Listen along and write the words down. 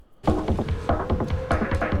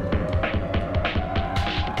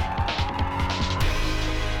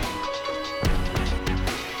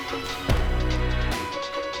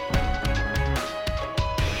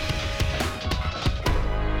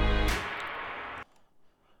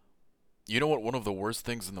You know what one of the worst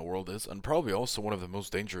things in the world is, and probably also one of the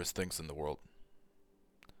most dangerous things in the world.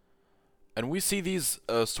 And we see these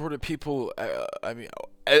sort of people. I mean,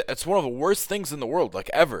 it's one of the worst things in the world, like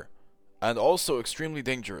ever, and also extremely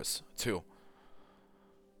dangerous too.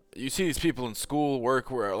 You see these people in school, work,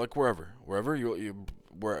 like wherever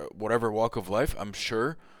whatever walk of life. I'm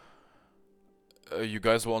sure you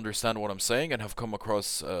guys will understand what I'm saying and have come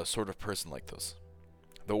across a sort of person like this.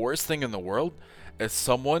 The worst thing in the world is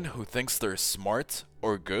someone who thinks they're smart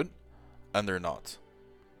or good and they're not.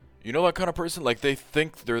 You know that kind of person? Like they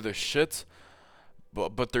think they're the shit,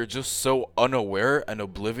 but they're just so unaware and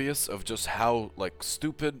oblivious of just how like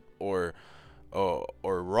stupid or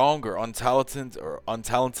wrong or untalented or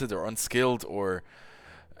unskilled or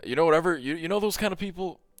whatever. You know those kind of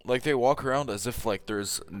people, like they walk around as if like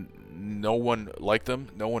there's no one like them,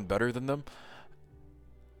 no one better than them,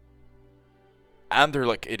 and they're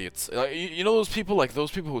like idiots. You know those people, like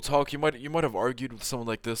those people who talk. You might have argued with someone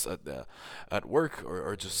like this at work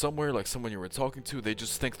or just somewhere, like someone you were talking to. They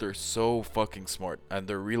just think they're so fucking smart and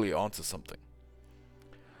they're really onto something.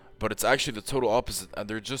 But it's actually the total opposite, and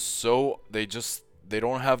they're just they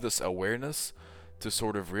don't have this awareness to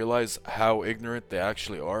sort of realize how ignorant they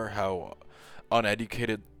actually are, how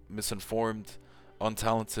uneducated, misinformed,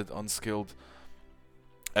 untalented, unskilled.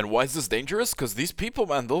 And why is this dangerous? Because these people,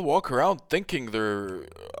 man, they'll walk around thinking they're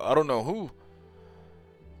I don't know who,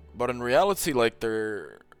 but in reality, like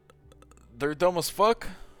they're dumb as fuck.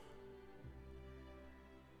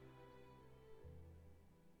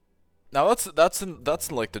 Now that's in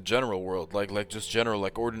like the general world, like just general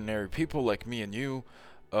like ordinary people like me and you.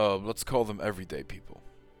 Let's call them everyday people.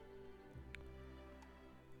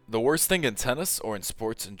 The worst thing in tennis or in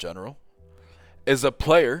sports in general is a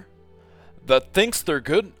player that thinks they're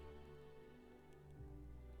good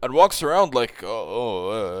and walks around like,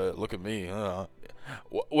 look at me.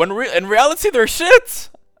 In reality, they're shit.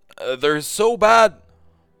 They're so bad.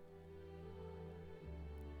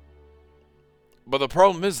 But the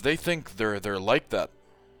problem is, they think they're like that.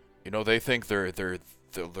 They think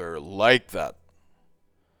they're like that.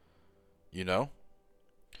 You know.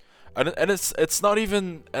 And it's not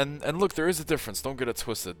even, and look, there is a difference. Don't get it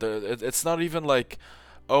twisted. It's not even like,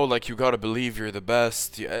 oh, like you gotta believe you're the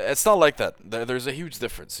best. It's not like that. There's a huge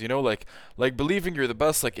difference. Like believing you're the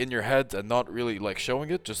best, like in your head, and not really like showing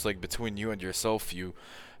it. Just like between you and yourself, you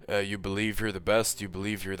believe you're the best. You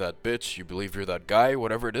believe you're that bitch. You believe you're that guy.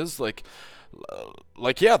 Whatever it is, like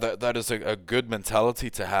yeah, that is a good mentality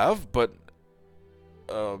to have. But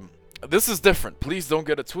um, this is different. Please don't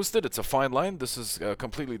get it twisted. It's a fine line. This is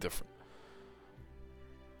completely different.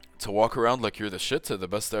 To walk around like you're the shit, to the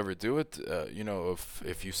best to ever do it.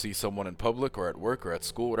 If you see someone in public or at work or at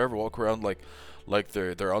school, whatever, walk around like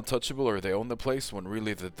they're untouchable or they own the place when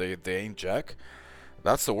really that they ain't jack.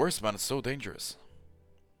 That's the worst, man. It's so dangerous.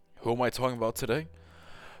 Who am I talking about today?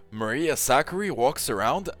 Maria Sakkari walks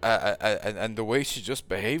around and the way she just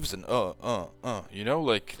behaves and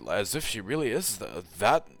like as if she really is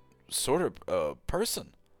that sort of person.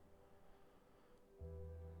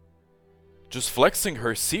 Just flexing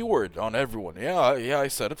her c word on everyone. Yeah, yeah, I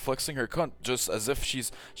said it. Flexing her cunt, just as if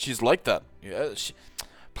she's like that. Yeah,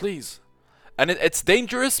 please. And it's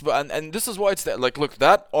dangerous, but and this is why it's that. Like, look,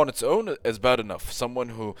 that on its own is bad enough.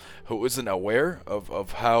 Someone who isn't aware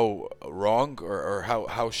of how wrong or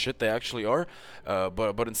how shit they actually are,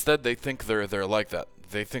 but instead they think they're like that.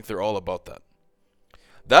 They think they're all about that.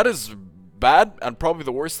 That is bad and probably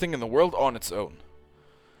the worst thing in the world on its own.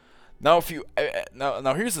 Now, if you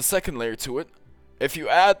now here's the second layer to it. If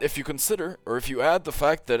you consider, or if you add the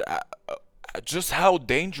fact that just how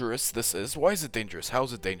dangerous this is. Why is it dangerous? How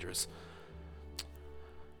is it dangerous?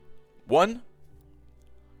 One,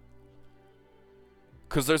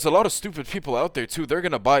 because there's a lot of stupid people out there too. They're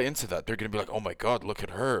gonna buy into that. They're gonna be like, "Oh my God, look at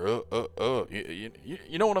her."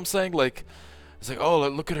 You know what I'm saying? Like, it's like, "Oh,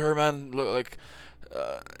 look at her, man." Look, like,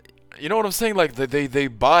 uh, you know what I'm saying? Like, they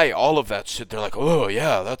buy all of that shit. They're like, "Oh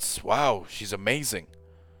yeah, that's wow, she's amazing."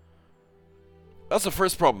 That's the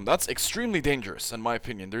first problem. That's extremely dangerous, in my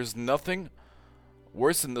opinion. There's nothing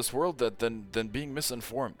worse in this world than being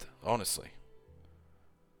misinformed. Honestly.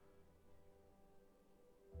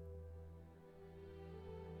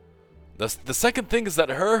 The second thing is that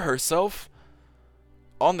her herself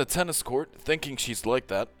on the tennis court thinking she's like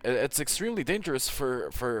that. It's extremely dangerous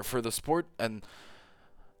for the sport and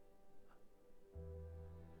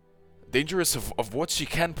dangerous of what she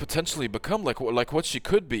can potentially become, like what she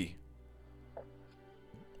could be.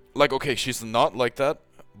 Like, okay, she's not like that,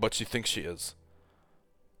 but she thinks she is.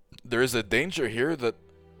 There is a danger here that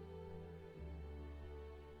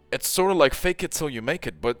it's sort of like fake it till you make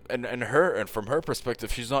it. But and her and from her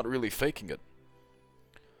perspective, she's not really faking it.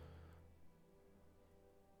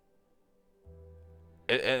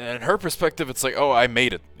 In her perspective, it's like, oh, I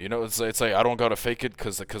made it. You know, it's like I don't gotta fake it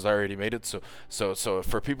because I already made it. So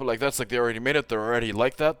for people like that, it's like they already made it. They're already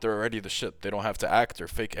like that. They're already the shit. They don't have to act or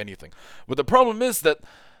fake anything. But the problem is that,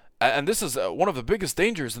 and this is one of the biggest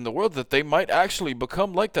dangers in the world, that they might actually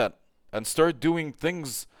become like that and start doing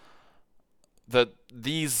things that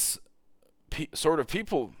these sort of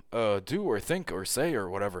people do or think or say or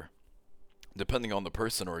whatever, depending on the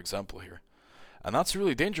person or example here. And that's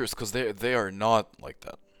really dangerous because they are not like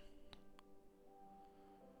that.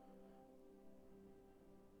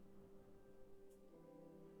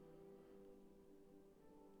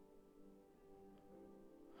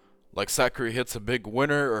 Like Sakura hits a big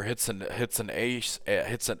winner or hits an ace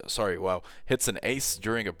hits an ace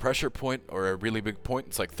during a pressure point or a really big point.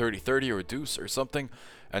 It's like 30-30 or deuce or something,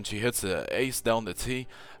 and she hits an ace down the tee,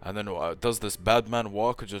 and then does this bad man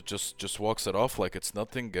walk, just walks it off like it's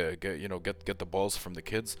nothing. Get the balls from the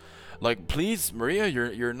kids. Like, please, Maria,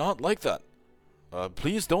 you're not like that.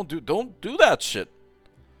 Please don't do that shit.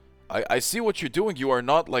 I see what you're doing. You are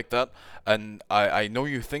not like that, and I know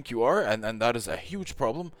you think you are, and that is a huge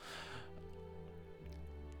problem.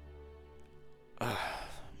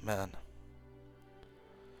 Man.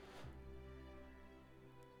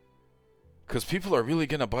 Because people are really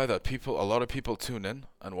gonna buy that. A lot of people tune in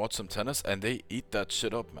and watch some tennis, and they eat that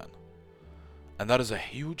shit up, man. And that is a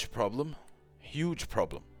huge problem. Huge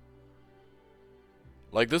problem.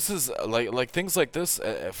 Like, this is like things like this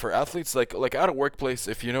for athletes, like at a workplace.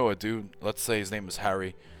 If you know a dude, let's say his name is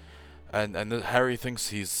Harry, and Harry thinks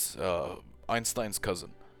he's Einstein's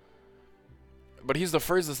cousin, but he's the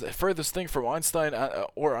furthest thing from Einstein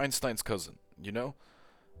or Einstein's cousin. You know,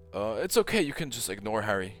 it's okay. You can just ignore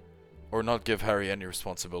Harry, or not give Harry any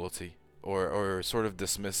responsibility, or sort of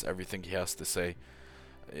dismiss everything he has to say.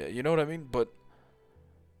 You know what I mean? But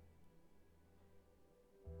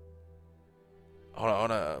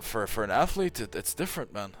for an athlete, it's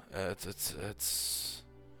different, man. It's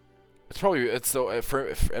probably so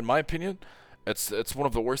in my opinion, it's one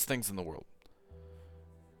of the worst things in the world.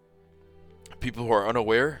 People who are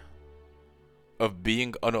unaware of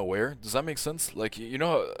being unaware. Does that make sense? Like, you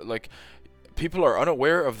know, like, people are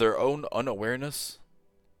unaware of their own unawareness.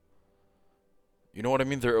 You know what I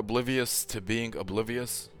mean? They're oblivious to being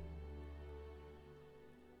oblivious.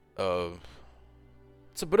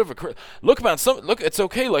 It's a bit of a look, man. It's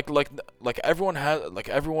okay. Like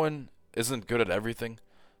everyone isn't good at everything.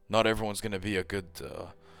 Not everyone's gonna be a good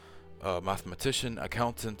mathematician,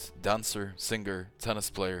 accountant, dancer, singer,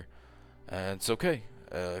 tennis player, and it's okay.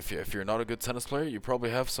 If you're not a good tennis player, you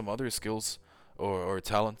probably have some other skills or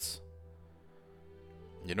talents.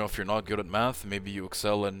 You know, if you're not good at math, maybe you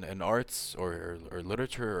excel in arts or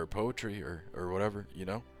literature or poetry or whatever. You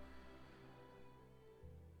know.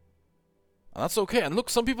 And that's okay. And look,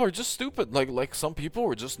 some people are just stupid. Like some people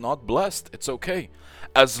are just not blessed. It's okay,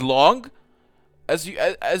 as long as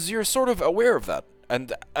you're sort of aware of that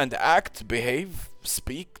and act, behave,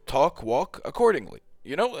 speak, talk, walk accordingly.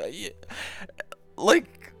 You know,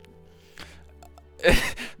 like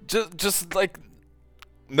just like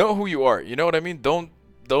know who you are. You know what I mean? Don't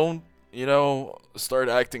start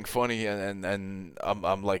acting funny and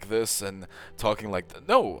I'm like this and talking like that.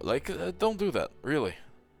 No, like don't do that. Really.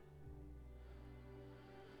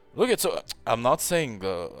 Look, I'm not saying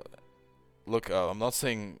I'm not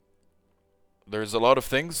saying there's a lot of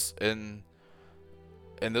things in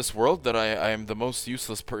this world that I am the most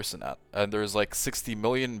useless person at, and there's like 60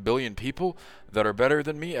 million billion people that are better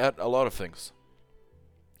than me at a lot of things.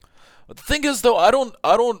 But the thing is, though, I don't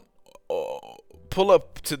pull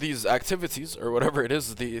up to these activities or whatever it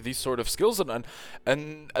is, these sort of skills,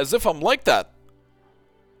 and as if I'm like that.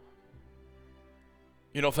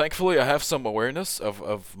 You know, thankfully, I have some awareness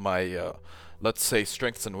of my, let's say,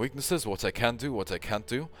 strengths and weaknesses, what I can do, what I can't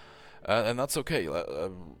do, and that's okay.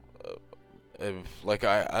 Like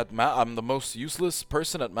at math, I'm the most useless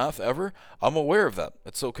person at math ever. I'm aware of that.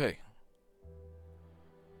 It's okay.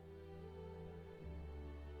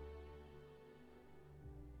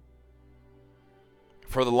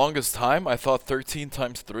 For the longest time, I thought 13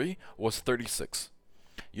 times 3 was 36.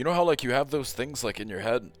 You know how, like, you have those things, like, in your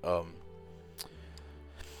head,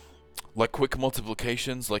 like quick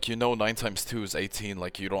multiplications, like, 9 times 2 is 18,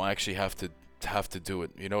 like, you don't actually have to do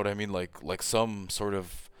it. You know what I mean? Like some sort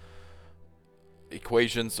of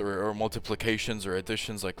equations or multiplications or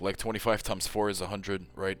additions, like 25 times 4 is 100,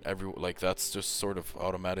 right? Like, that's just sort of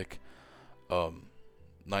automatic. 9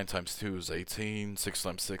 times 2 is 18, 6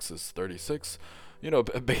 times 6 is 36, You know,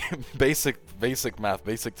 basic math,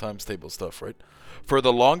 basic times table stuff, right? For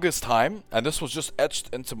the longest time, and this was just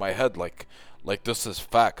etched into my head like this is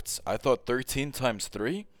facts. I thought 13 times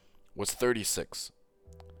 3 was 36.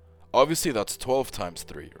 Obviously, that's 12 times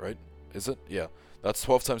 3, right? Is it? Yeah. That's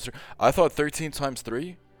 12 times 3. I thought 13 times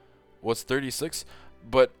 3 was 36,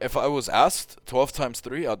 but if I was asked 12 times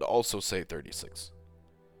 3, I'd also say 36.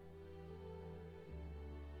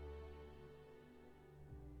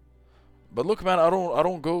 But look, man, I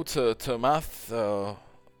don't go to math. Where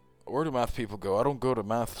do math people go? I don't go to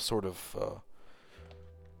math sort of.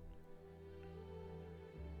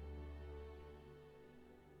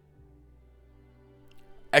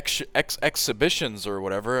 Exhibitions or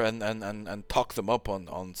whatever, and talk them up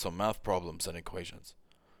on some math problems and equations.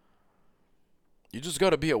 You just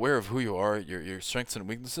gotta be aware of who you are, your strengths and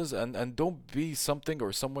weaknesses, and don't be something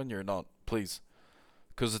or someone you're not, please,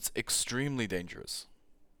 because it's extremely dangerous.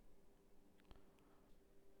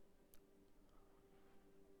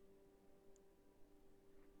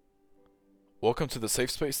 Welcome to the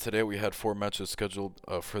safe space. Today we had 4 matches scheduled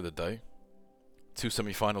for the day. Two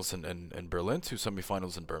semifinals in Berlin, two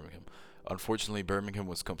semifinals in Birmingham. Unfortunately, Birmingham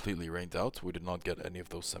was completely rained out. We did not get any of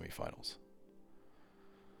those semifinals.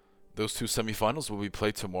 Those two semifinals will be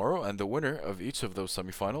played tomorrow, and the winner of each of those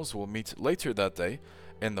semifinals will meet later that day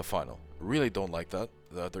in the final. Really don't like that.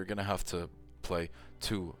 They're gonna have to play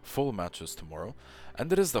two full matches tomorrow,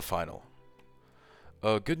 and it is the final.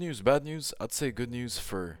 Good news, bad news. I'd say good news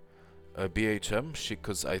for BHM,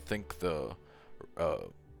 because I think uh,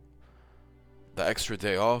 the extra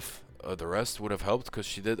day off, the rest would have helped, because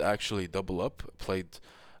she did actually double up, played,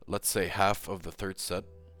 let's say, half of the third set,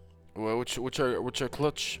 which are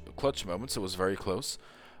clutch moments. It was very close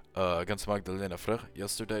against Magdalena Frech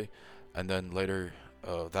yesterday, and then later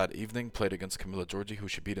that evening played against Camila Giorgi, who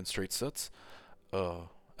she beat in straight sets, and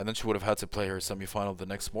then she would have had to play her semifinal the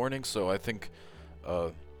next morning. So I think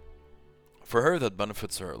for her that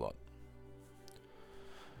benefits her a lot.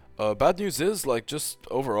 Bad news is, like, just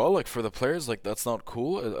overall, like, for the players, like, that's not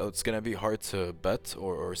cool. It's gonna be hard to bet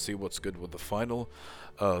or see what's good with the final.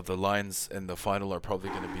 The lines in the final are probably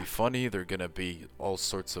gonna be funny. They're gonna be all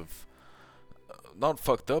sorts of not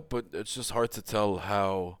fucked up, but it's just hard to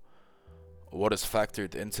tell what is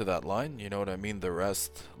factored into that line. You know what I mean? The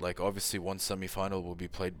rest, like, obviously one semifinal will be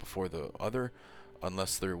played before the other,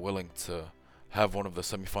 unless they're willing to have one of the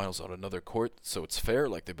semifinals on another court, so it's fair,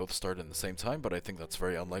 like they both start in the same time, but I think that's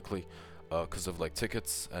very unlikely because of like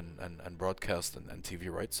tickets and broadcast and TV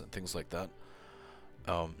rights and things like that.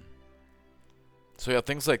 Um, so yeah,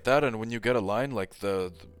 things like that, and when you get a line, like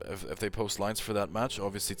if they post lines for that match,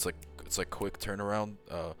 obviously it's like quick turnaround.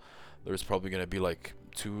 There's probably gonna be like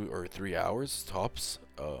 2 or 3 hours tops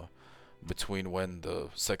between when the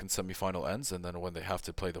second semifinal ends and then when they have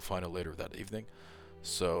to play the final later that evening.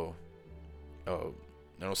 So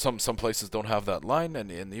some places don't have that line,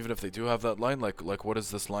 and even if they do have that line, like what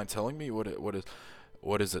is this line telling me?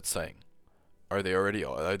 What is it saying? Are they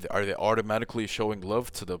automatically showing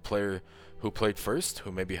love to the player who played first,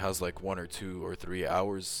 who maybe has like 1 or 2 or 3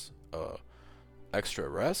 hours extra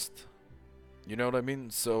rest? You know what I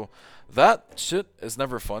mean? So that shit is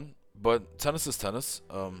never fun. But tennis is tennis.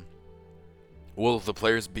 Will the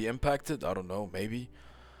players be impacted? I don't know. Maybe.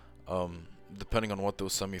 Depending on what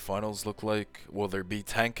those semifinals look like. Will there be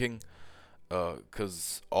tanking?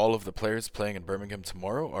 Because all of the players playing in Birmingham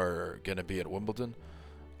tomorrow are going to be at Wimbledon.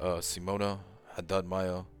 Simona, Haddad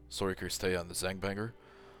Maya, Sori Kirstea, and the Zangbanger.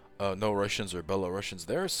 No Russians or Belarusians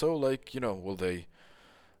there. So, like, will they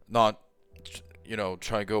not,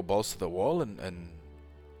 try and go balls to the wall and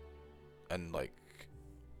like,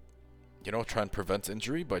 try and prevent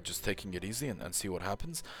injury by just taking it easy and see what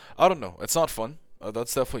happens? I don't know. It's not fun.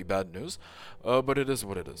 That's definitely bad news, but it is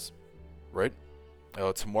what it is, right?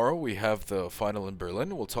 Tomorrow we have the final in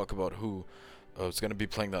Berlin. We'll talk about who is going to be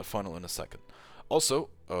playing that final in a second. Also,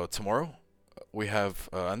 tomorrow we have,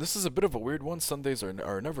 and this is a bit of a weird one. Sundays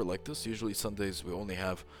are never like this. Usually Sundays we only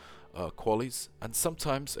have qualies, and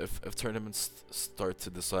sometimes if tournaments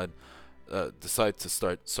decide to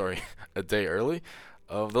start, sorry, a day early,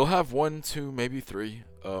 they'll have 1, 2, maybe 3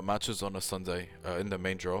 matches on a Sunday in the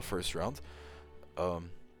main draw first round.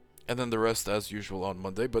 And then the rest as usual on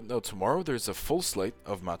Monday. But no, tomorrow there's a full slate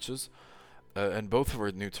of matches in both of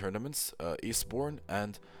our new tournaments, Eastbourne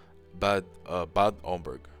and Bad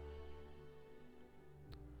Homburg.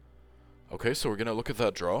 Okay, so we're gonna look at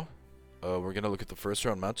that draw. We're gonna look at the first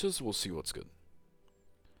round matches. We'll see what's good.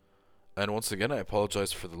 And once again, I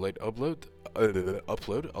apologize for the late upload.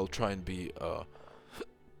 I'll try and be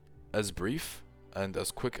as brief and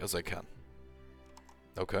as quick as I can.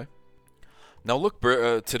 Okay. Now look,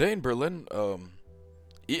 today in Berlin,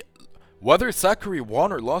 Whether Sakari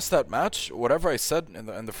won or lost that match, whatever I said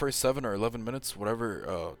in the first 7 or 11 minutes,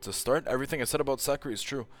 whatever to start, everything I said about Sakari is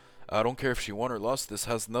true. I don't care if she won or lost. This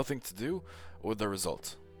has nothing to do with the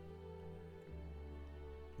result.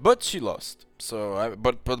 But she lost. So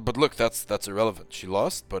but look, that's irrelevant. She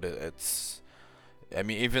lost, but it's. I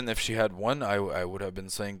mean, even if she had won, I would have been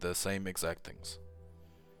saying the same exact things.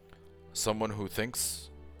 Someone who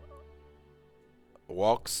thinks,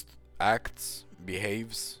 walks, acts,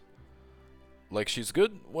 behaves like she's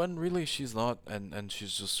good when really she's not, and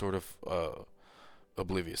she's just sort of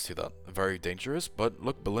oblivious to that. Very dangerous. But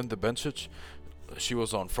look, Belinda Bencic, she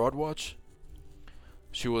was on Fraud Watch.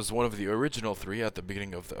 She was one of the original 3 at the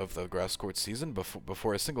beginning of the grass court season.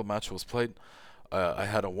 Before a single match was played, I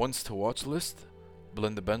had a once to watch list.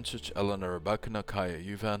 Belinda Bencic, Elena Rybakina, Kaya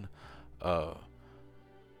Juvan,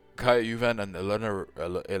 and Elena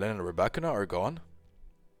Rybakina are gone.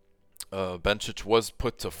 Bencic was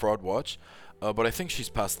put to Fraud Watch, but I think she's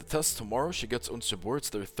passed the test. Tomorrow she gets Ons Jabeur. It's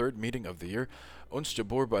their 3rd meeting of the year. Ons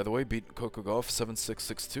Jabeur, by the way, beat Coco Gauff 7-6,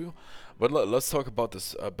 6-2. But let's talk about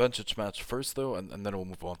this Bencic match first, though, and then we'll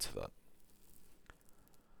move on to that.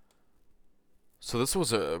 So this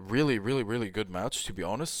was a really, really, really good match, to be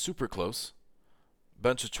honest. Super close.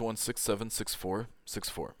 Bencic won 6-7, 6-4,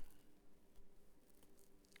 6-4.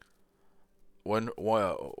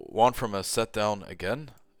 Won from a set down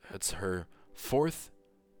again. It's her 4th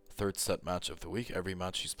third set match of the week. Every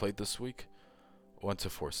match she's played this week went to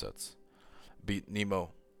 4 sets. Beat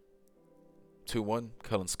Nemo 2-1,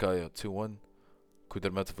 Kalinskaya 2-1,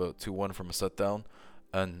 Kudermetova 2-1 from a set down,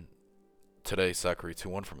 and today Sakari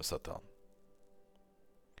 2-1 from a set down.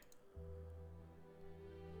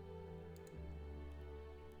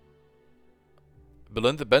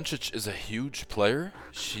 Belinda Bencic is a huge player.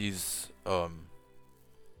 She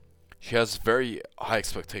has very high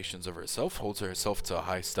expectations of herself, holds herself to a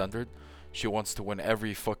high standard. She wants to win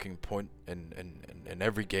every fucking point in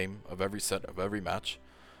every game of every set of every match,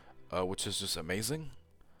 which is just amazing.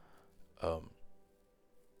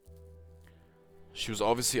 She was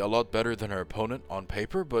obviously a lot better than her opponent on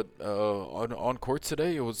paper, but on court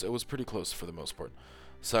today it was pretty close for the most part.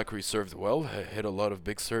 Sakari served well, hit a lot of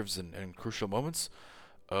big serves in crucial moments,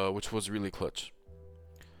 which was really clutch.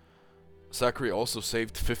 Sakari also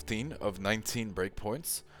saved 15 of 19 break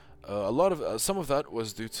points. Some of that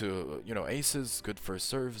was due to aces, good first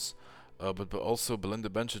serves, but also Belinda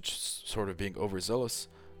Bencic sort of being overzealous,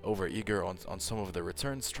 over eager on some of the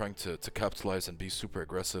returns, trying to capitalize and be super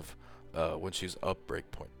aggressive when she's up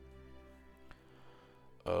break point.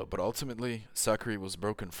 But ultimately, Sakari was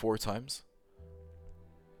broken 4 times.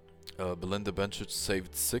 Belinda Bencic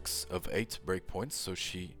saved 6 of 8 break points, so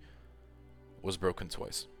she was broken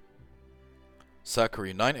twice.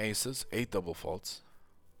 Sakari 9 aces, 8 double faults.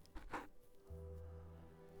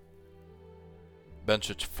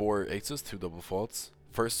 Bencic 4 aces, 2 double faults.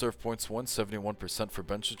 First serve points won, 71% for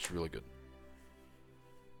Bencic, really good.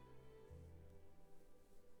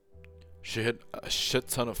 She hit a shit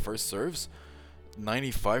ton of first serves,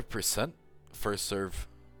 95% first serve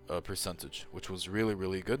percentage, which was really,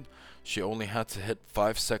 really good. She only had to hit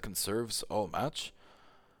 5-second serves all match,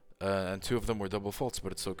 and 2 of them were double faults,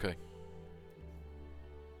 but it's okay.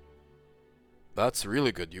 That's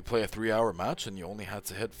really good. You play a 3-hour match and you only had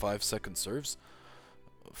to hit 5-second serves.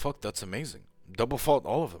 Fuck, that's amazing. Double fault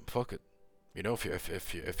all of them. Fuck it.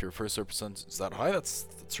 If your first serve percentage is that high,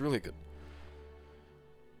 that's really good.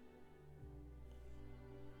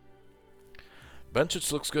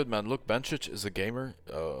 Bencic looks good, man. Look, Bencic is a gamer.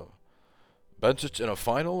 Bencic in a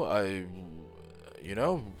final,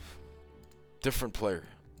 different player.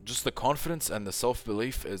 Just the confidence and the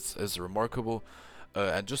self-belief is remarkable.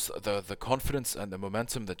 And just the confidence and the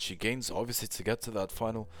momentum that she gains, obviously, to get to that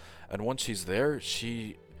final. And once she's there,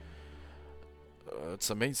 it's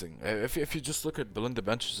amazing. If you just look at Belinda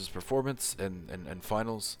Bencic's performance in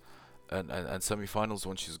finals and semifinals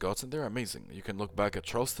when she's gotten there, amazing. You can look back at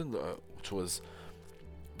Charleston, which was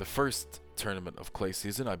the first tournament of clay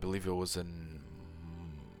season. I believe it was in,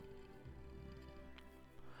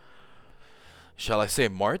 shall I say,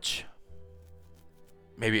 March?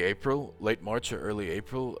 Maybe April, late March or early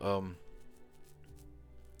April.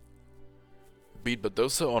 Beat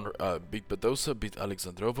Badosa, beat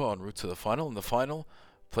Alexandrova en route to the final. In the final,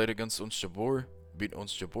 played against Ons Jabeur, beat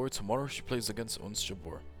Ons Jabeur. Tomorrow she plays against Ons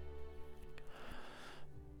Jabeur.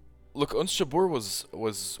 Look, Ons Jabeur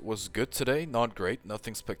was good today, not great,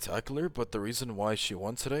 nothing spectacular. But the reason why she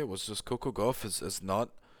won today was just Coco Gauff is not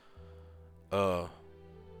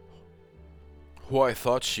who I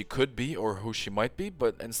thought she could be or who she might be,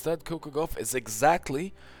 but instead Coco Gauff is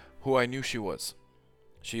exactly who I knew she was.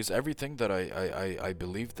 She is everything that I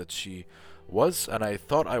believed that she was, and I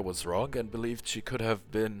thought I was wrong and believed she could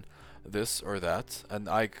have been this or that, and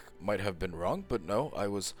might have been wrong, but no, I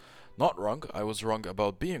was not wrong. I was wrong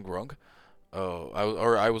about being wrong.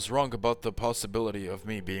 I was wrong about the possibility of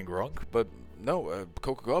me being wrong, but no,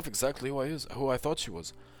 Coco Gauff exactly who I thought she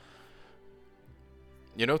was.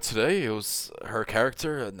 You know, today it was her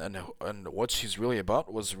character and what she's really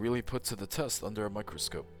about was really put to the test under a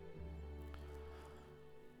microscope.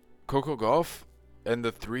 Coco Gauff, in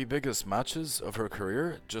the three biggest matches of her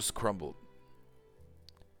career, just crumbled.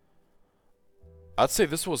 I'd say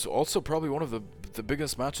this was also probably one of the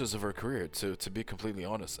biggest matches of her career. To be completely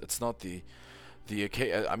honest, it's not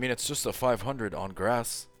I mean, it's just a 500 on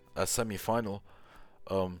grass, a semi-final.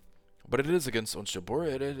 Um, but it is against Ons Jabeur.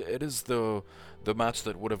 It is the match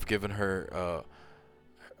that would have given her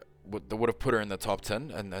that would have put her in the top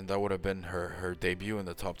 10, and that would have been her debut in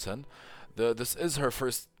the top 10. This is her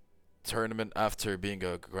first tournament after being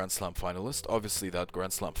a Grand Slam finalist. Obviously, that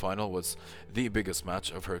Grand Slam final was the biggest match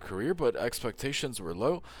of her career, but expectations were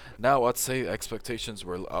low. Now, I'd say expectations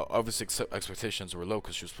were obviously expectations were low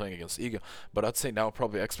because she was playing against Iga, but I'd say now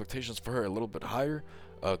probably expectations for her are a little bit higher,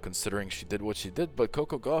 considering she did what she did. But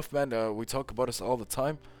Coco Gauff, man, we talk about this all the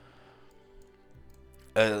time.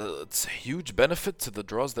 It's a huge benefit to the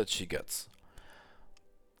draws that she gets.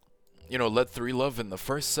 You know, led 3-love in the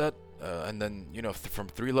first set, and then, you know, from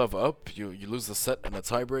 3-love up, you lose the set in a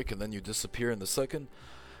tiebreak, and then you disappear in the second.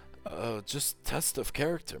 Just test of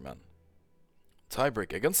character, man.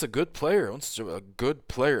 Tiebreak against a good player, a good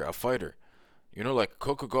player, a fighter. You know, like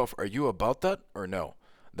Coco Gauff, are you about that or no?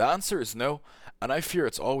 The answer is no, and I fear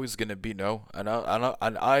it's always gonna be no.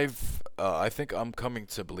 I think I'm coming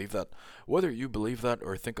to believe that. Whether you believe that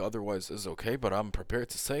or think otherwise is okay, but I'm prepared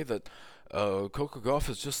to say that Coco Gauff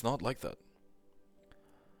is just not like that.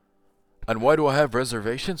 And why do I have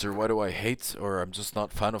reservations, or why do I hate, or I'm just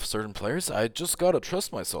not fan of certain players? I just gotta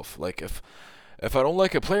trust myself. Like if I don't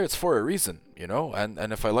like a player, it's for a reason, you know. And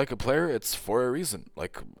if I like a player, it's for a reason.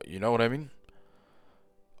 Like, you know what I mean?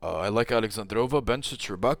 I like Alexandrova, Bencic,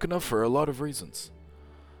 Rybakina for a lot of reasons.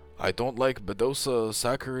 I don't like Badosa,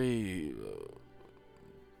 Sakari,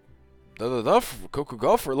 Coco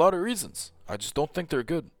Gauff for a lot of reasons. I just don't think they're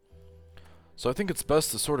good. So I think it's best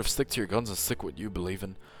to sort of stick to your guns and stick what you believe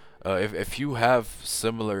in. If you have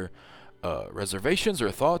similar reservations or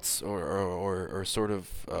thoughts or sort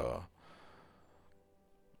of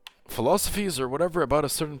philosophies or whatever about a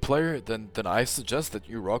certain player, then I suggest that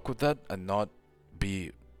you rock with that and not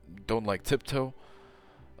be don't like tiptoe.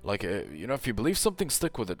 Like, you know, if you believe something,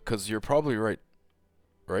 stick with it, because you're probably right.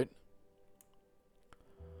 Right?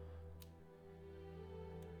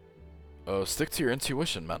 Stick to your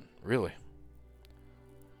intuition, man. Really.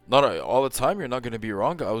 Not all the time, you're not going to be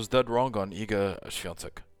wrong. I was dead wrong on Iga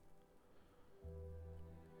Świątek.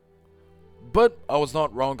 But I was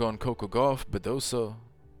not wrong on Coco Gauff, Badosa,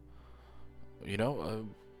 you know,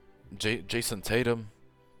 Jason Tatum.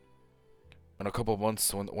 In a couple of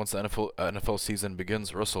months, once the NFL season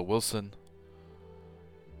begins, Russell Wilson.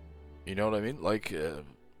 You know what I mean? Like,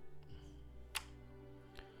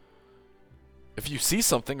 if you see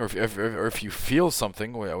something, or if you feel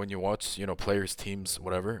something when you watch, you know, players, teams,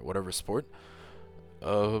 whatever sport,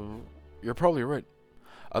 you're probably right.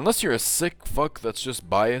 Unless you're a sick fuck that's just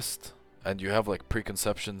biased and you have like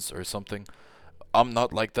preconceptions or something. I'm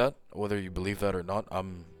not like that, whether you believe that or not.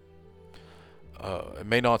 It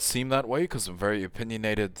may not seem that way because I'm very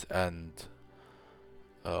opinionated and,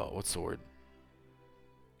 what's the word?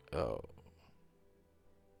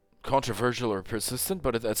 Controversial or persistent,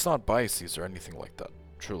 but it's not biases or anything like that,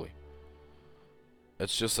 truly.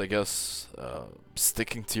 It's just, I guess,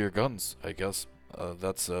 sticking to your guns, I guess.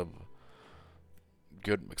 That's a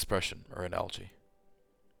good expression or analogy.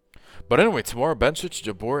 But anyway, tomorrow Bencic,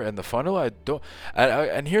 Jabeur, and the final. I don't.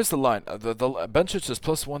 And here's the line: the Bencic is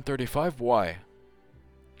plus 135. Why?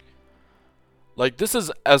 Like, this is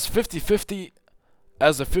as 50-50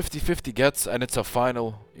 as a 50-50 gets, and it's a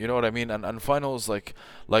final. You know what I mean? And finals, like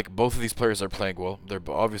both of these players are playing well. They're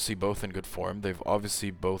obviously both in good form. They've obviously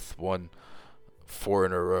both won 4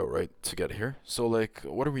 in a row, right, to get here. So like,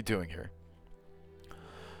 what are we doing here?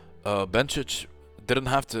 Bencic didn't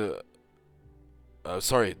have to.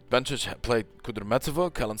 Sorry, Bencic played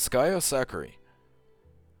Kudermetova, Kalinskaya, Sakari.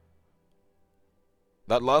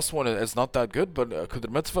 That last one is not that good, but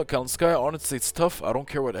Kudermetova, Kalinskaya, honestly, it's tough. I don't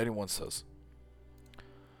care what anyone says.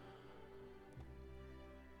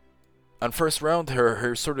 And first round,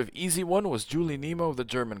 her sort of easy one was Julie Nemo, the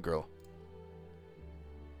German girl.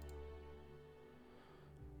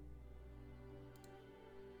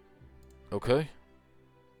 Okay.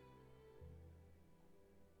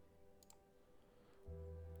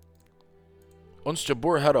 Ons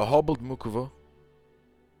Jabeur had a hobbled Mukova.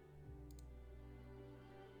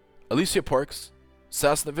 Alicia Parks,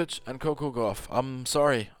 Sasnovich, and Coco Gauff. I'm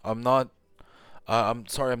sorry, I'm not. I'm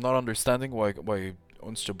sorry, I'm not understanding why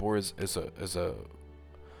Ons Jabeur is a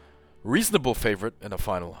reasonable favorite in a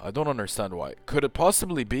final. I don't understand why. Could it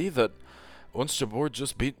possibly be that Ons Jabeur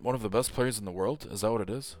just beat one of the best players in the world? Is that what it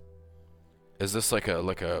is? Is this like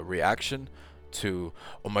a reaction to,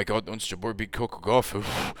 oh my god, Ons Jabeur beat Coco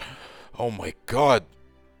Gauff? Oh my god.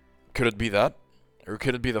 Could it be that? Or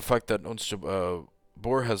could it be the fact that Ons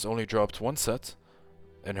Jabeur has only dropped one set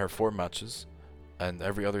in her 4 matches, and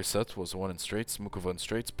every other set was 1 in straights, Mukova in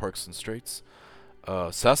straights, Parks in straights,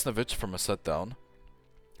 Sasnovich from a set down,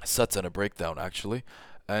 sets and a breakdown actually,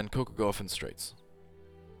 and Coco Gauff in straights.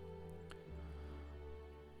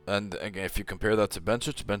 And again, if you compare that to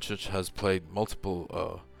Bencic has played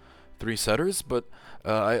multiple 3-setters, but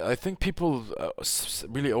I think people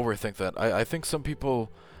really overthink that. I think some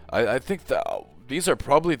people, I think that these are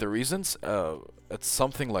probably the reasons. It's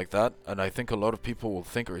something like that, and I think a lot of people will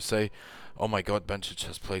think or say, oh my god, Bencic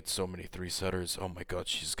has played so many 3-setters, oh my god,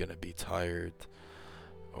 she's gonna be tired,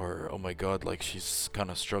 or oh my god, like she's kind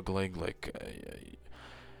of struggling, like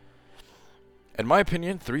in my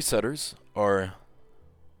opinion, 3-setters are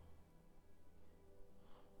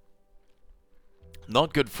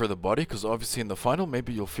not good for the body, because obviously in the final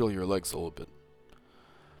maybe you'll feel your legs a little bit.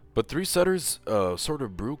 But 3-setters sort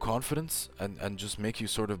of brew confidence and just make you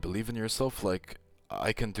sort of believe in yourself, like,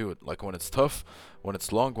 I can do it. Like, when it's tough, when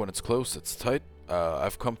it's long, when it's close, it's tight,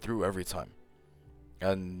 I've come through every time.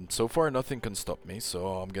 And so far, nothing can stop me, so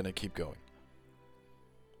I'm gonna keep going.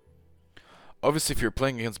 Obviously, if you're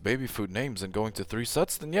playing against baby food names and going to 3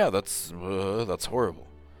 sets, then yeah, that's horrible.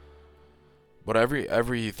 But every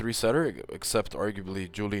 3-setter, except arguably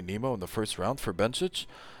Julie Nemo in the first round for Bencic,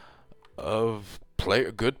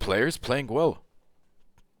 good players playing well.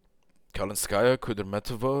 Kalinskaya,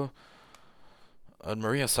 Kudermetova, and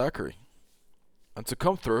Maria Sakkari. And to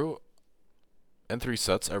come through in 3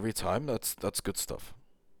 sets every time, that's good stuff.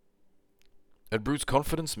 It brews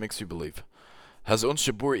confidence, makes you believe. Has Ons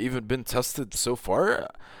Jabeur even been tested so far?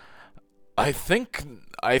 I think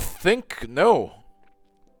no.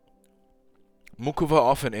 Mukova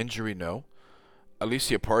off an injury, no.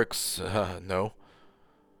 Alicia Parks, no.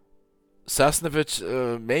 Sasnovich,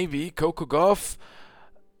 maybe. Coco Gauff,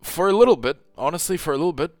 for a little bit. Honestly, for a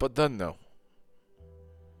little bit, but then no.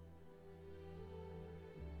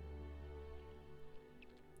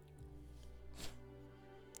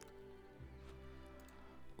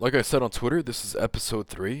 Like I said on Twitter, this is episode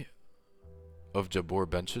 3 of Jabeur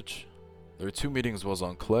Bencic. There were 2 meetings was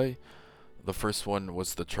on clay. The first one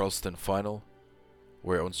was the Charleston final,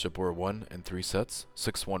 where Ons Jabeur won in 3 sets,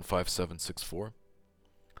 6-1, 5-7, 6-4.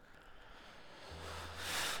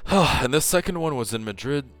 And this second one was in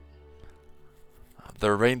Madrid.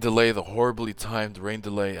 The rain delay, the horribly timed rain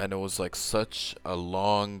delay, and it was like such a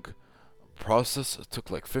long process. It took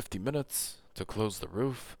like 50 minutes to close the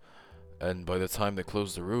roof. And by the time they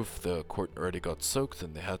closed the roof, the court already got soaked,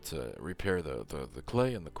 and they had to repair the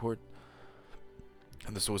clay in the court.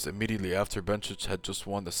 And this was immediately after Bencic had just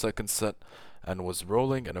won the second set and was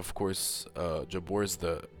rolling. And of course, Jabeur's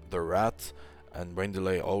the rat, and rain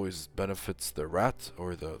delay always benefits the rat,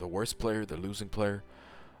 or the worst player, the losing player.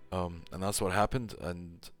 And that's what happened.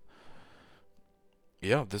 And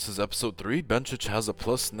yeah, this is episode 3. Bencic has a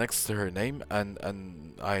plus next to her name, and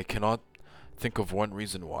I cannot think of one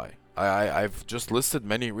reason why. I've just listed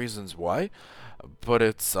many reasons why, but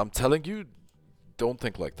I'm telling you, don't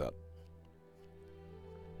think like that.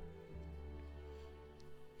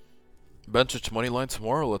 Bencic moneyline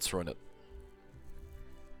tomorrow, let's run it.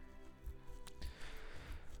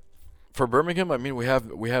 For Birmingham, I mean, we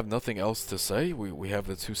have nothing else to say. We have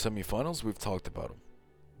the 2 semifinals, we've talked about them.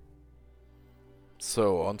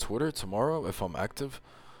 So on Twitter tomorrow, if I'm active,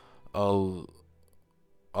 I'll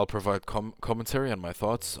provide commentary and my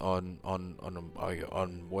thoughts on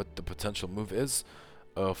what the potential move is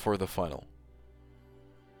for the final.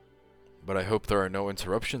 But I hope there are no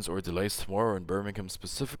interruptions or delays tomorrow in Birmingham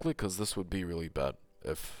specifically, because this would be really bad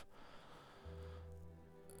if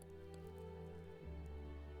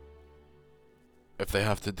they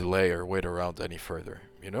have to delay or wait around any further,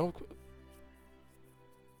 you know?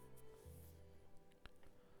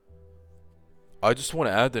 I just want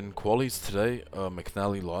to add, in qualies today,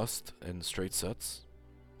 McNally lost in straight sets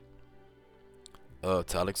to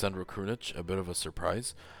Alexandra Krunic, a bit of a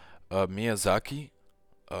surprise. Miyazaki,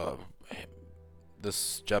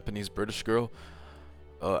 this Japanese-British girl,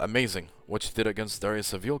 amazing. What she did against Daria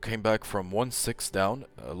Saville, came back from 1-6 down,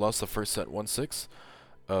 lost the first set 1-6,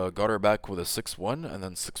 got her back with a 6-1 and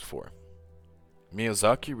then 6-4.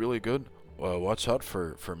 Miyazaki, really good. Watch out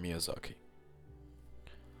for Miyazaki.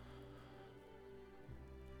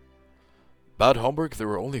 Bad Homburg, there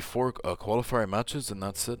were only four qualifier matches, and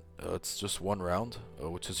that's it. It's just one round,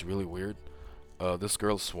 which is really weird. This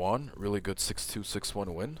girl, Swan, really good 6-2,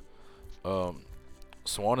 6-1 win. Um,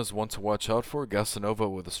 Swan is one to watch out for. Gasanova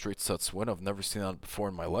with a straight sets win. I've never seen that before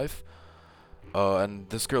in my life. And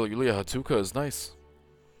this girl, Yulia Hatuka, is nice.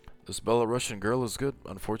 This Belarusian girl is good.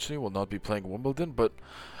 Unfortunately, will not be playing Wimbledon, but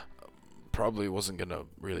probably wasn't gonna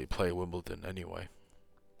really play Wimbledon anyway.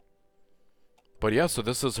 But yeah, so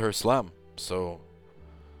this is her slam. So,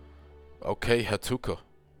 okay, Hatuka.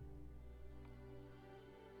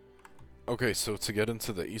 Okay, so to get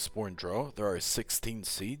into the Eastbourne draw, there are 16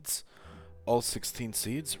 seeds. All 16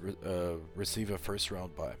 seeds receive a first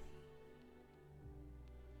round bye.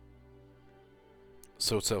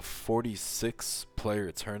 So it's a 46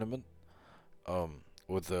 player tournament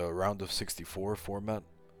with a round of 64 format.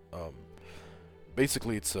 Um,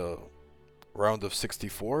 Basically, it's a round of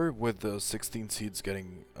 64 with the 16 seeds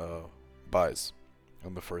getting buys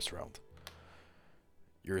in the first round.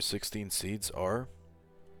 Your 16 seeds are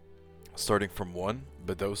starting from 1,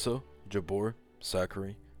 Bedosa, Jabor,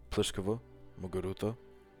 Sakari, Pliskova, Muguruza,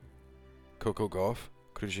 Coco Gauff,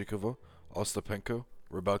 Krejcikova, Ostapenko,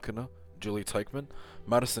 Rybakina, Julie Teichmann,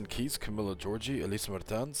 Madison Keys, Camilla Giorgi, Elise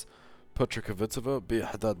Mertens, Petra Kvitova, Bia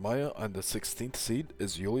Haddad Maya, and the 16th seed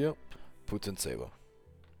is Yulia Putintseva.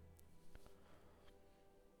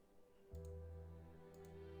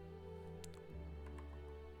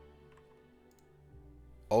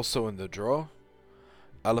 Also in the draw,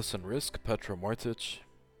 Alison Risk, Petra Martic,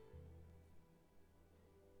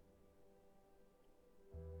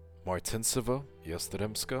 Martinseva,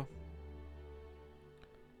 Yastremska,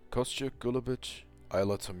 Kostyuk Gulubic,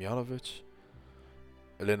 Ayla Tomjanovic,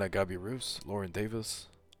 Elena Gabi-Rus, Lauren Davis,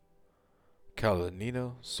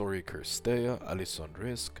 Kalinina, Sori Kirstea, Alison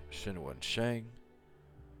Risk, Xinwen Shang,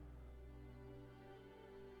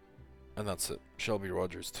 and that's it. Shelby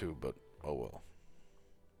Rogers too, but oh well.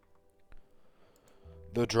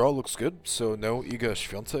 The draw looks good, so no Iga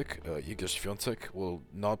Świątek. Iga Świątek will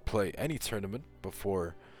not play any tournament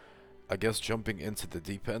before, I guess, jumping into the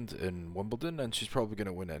deep end in Wimbledon, and she's probably going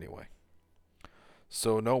to win anyway.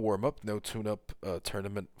 So no warm-up, no tune-up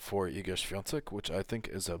tournament for Iga Świątek, which I think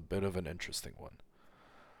is a bit of an interesting one.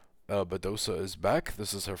 Badosa is back.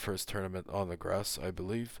 This is her first tournament on the grass, I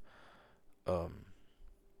believe.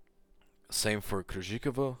 Same for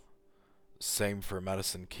Krejcikova. Same for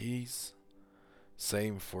Madison Keys.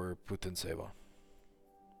 Same for Putintseva.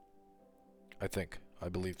 I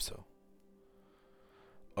believe so.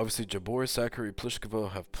 Obviously, Jabor, Sakari,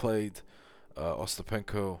 Pliskova have played.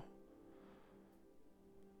 Ostapenko,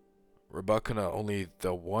 Rybakina, only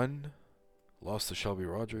the one, lost to Shelby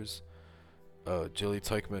Rogers. Julie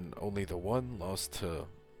Teichmann, only the one, lost to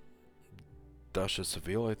Dasha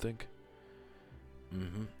Seville, I think.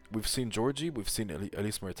 We've seen Georgie, we've seen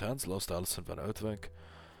Elise Mertens, lost to Alison van Uitwenk.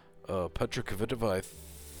 Petra Kvitova, I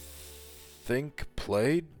think,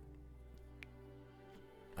 played.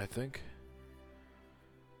 I think.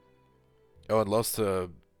 Oh, and lost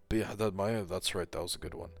to Bia Haddad Maya. That's right, that was a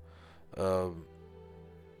good one.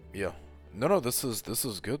 Yeah. No, this is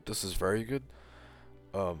good. This is very good.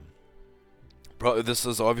 Probably this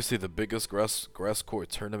is obviously the biggest grass court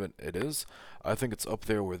tournament it is. I think it's up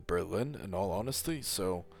there with Berlin, in all honesty.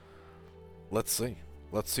 So, let's see.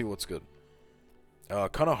 Let's see what's good.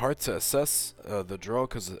 Kind of hard to assess the draw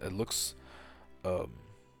because it looks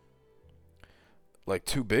like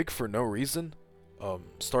too big for no reason.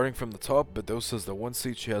 Starting from the top, Badosa's the 1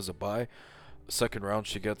 seed. She has a bye. Second round,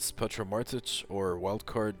 she gets Petra Martic or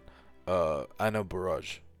wildcard Anna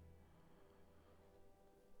Baraj.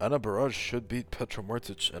 Anna Baraj should beat Petra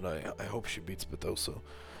Martic, and I hope she beats Badosa.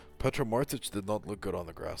 Petra Martic did not look good on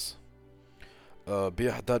the grass.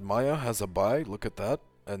 Bia Haddad Maya has a bye. Look at that.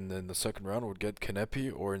 And in the second round would get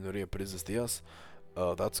Kanepi or Nuria Perez Diaz.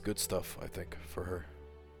 That's good stuff, I think, for her.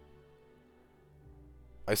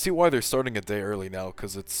 I see why they're starting a day early now,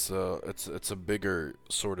 because it's a bigger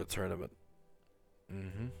sort of tournament.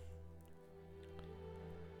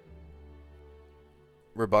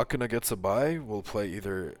 Rybakina gets a bye. Will play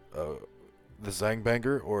either the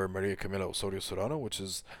Zangbanger or Maria Camila Osorio Serrano, which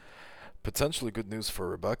is potentially good news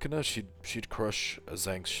for Rybakina. She'd crush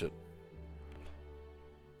Zhang's shit.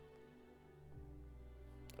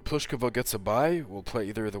 Pliskova gets a bye. Will play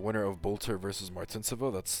either the winner of Bolter versus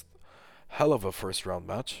Martinseva. That's hell of a first round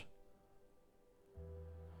match.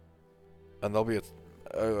 And there'll be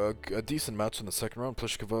a decent match in the second round.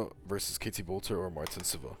 Pliskova versus Katie Bolter or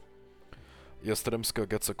Martinseva. Yastremska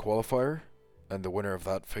gets a qualifier, and the winner of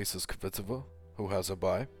that faces Kvitova, who has a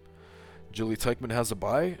bye. Julie Teichmann has a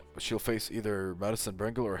bye. She'll face either Madison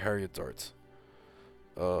Brengel or Harriet Dart.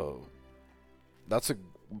 Uh, that's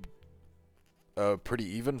a pretty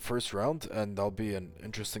even first round, and that'll be an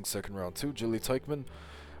interesting second round too. Julie Teichmann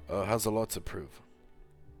has a lot to prove.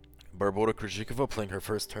 Barbora Krejcikova playing her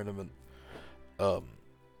first tournament on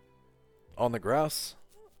the grass.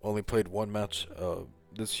 Only played one match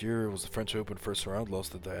this year. It was the French Open first round.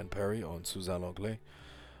 Lost to Diane Parry on Suzanne Langlais.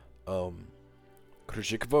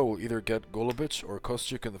 Krejcikova will either get Golubic or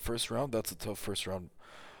Kostyuk in the first round. That's a tough first round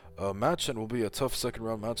match, and will be a tough second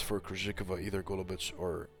round match for Krejcikova, either Golubic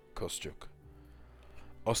or Kostyuk.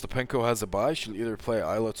 Ostapenko has a bye. She'll either play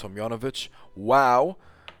Ayla Tomjanovic, wow,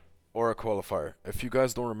 or a qualifier. If you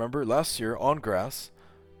guys don't remember, last year on grass,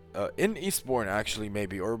 in Eastbourne actually,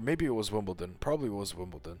 or maybe it was Wimbledon. Probably was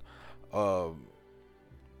Wimbledon.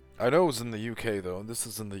 I know it was in the UK though, and this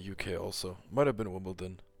is in the UK also. Might have been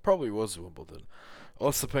Wimbledon. Probably was Wimbledon.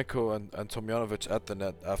 Ostapenko and Tomjanovic at the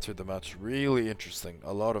net after the match. Really interesting.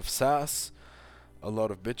 A lot of sass, a lot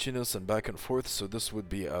of bitchiness and back and forth, so this would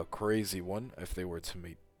be a crazy one if they were to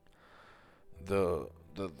meet. The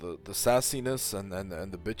sassiness and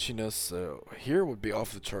the bitchiness here would be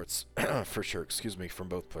off the charts for sure, excuse me, from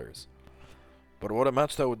both players. But what a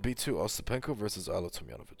match that would be too. Ostapenko versus Ayla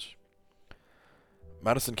Tomjanovic.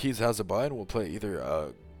 Madison Keys has a bye and will play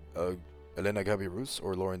either Elena Gabi-Rus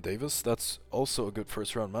or Lauren Davis. That's also a good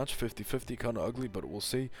first round match, 50-50, kind of ugly, but we'll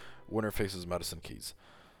see. Winner faces Madison Keys.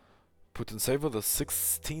 Putintseva, the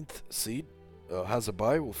 16th seed, has a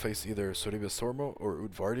bye, will face either Soribia Sormo or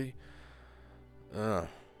Udvardi.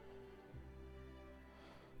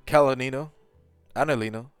 Annalena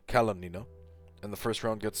Kalanina in the first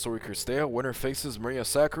round gets Sori Kirstea. Winner faces Maria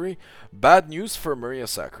Sakkari. Bad news for Maria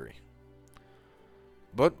Sakkari.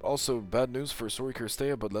 But also bad news for Sori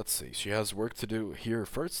Kirstea, but let's see. She has work to do here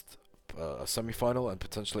first. A semifinal and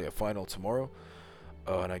potentially a final tomorrow.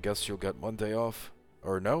 And I guess she'll get Monday off.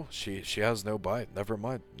 Or no, she has no bye. Never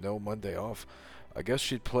mind. No Monday off. I guess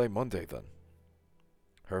she'd play Monday then.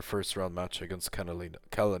 Her first round match against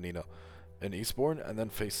Kalanina in Eastbourne, and then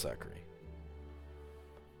face Sakkari.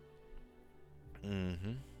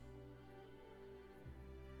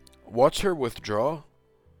 Watch her withdraw,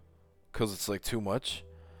 because it's like too much.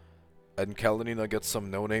 And Kalanina gets some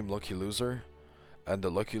no-name lucky loser, and the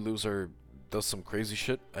lucky loser does some crazy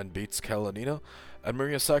shit and beats Kalanina. And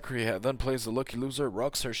Maria Sakkari then plays the lucky loser,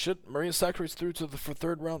 rocks her shit. Maria Sakkari's through to the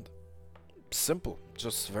third round. Simple.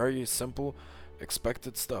 Just very simple.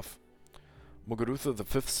 Expected stuff. Muguruza, the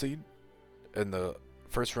 5th seed, in the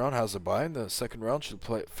first round has a bye. In the second round, she'll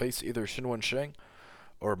face either Xinwen Sheng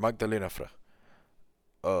or Magdalena Frey.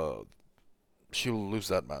 She'll lose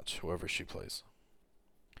that match, whoever she plays.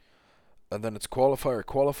 And then it's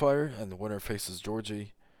qualifier, and the winner faces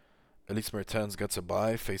Georgie. Elise Mertens gets a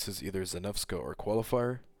bye, faces either Zanevska or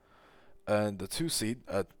qualifier. And the 2 seed,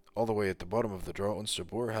 all the way at the bottom of the draw, Ons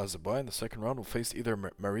Jabeur has a bye. In the second round, will face either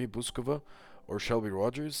Marie Buskova or Shelby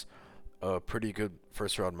Rogers. Pretty good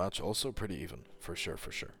first round match, also pretty even, for sure.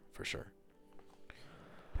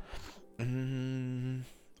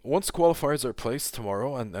 Once qualifiers are placed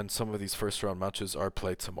tomorrow, and some of these first round matches are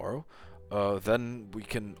played tomorrow, then we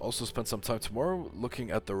can also spend some time tomorrow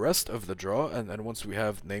looking at the rest of the draw, and once we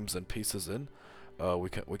have names and pieces in,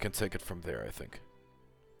 we can take it from there, I think.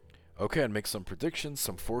 Okay, and make some predictions,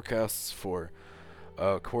 some forecasts for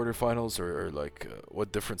quarterfinals or like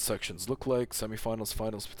what different sections look like, semifinals,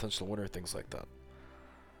 finals, potential winner, things like that.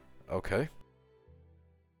 Okay.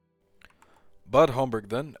 Bad Homburg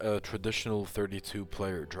then, a traditional 32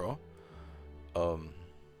 player draw.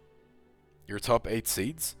 Your top 8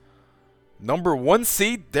 seeds. Number 1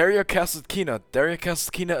 seed, Daria Kasatkina. Daria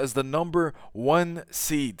Kasatkina is the number 1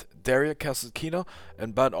 seed. Daria Kasatkina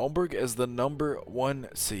and Bad Homburg is the number 1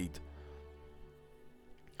 seed.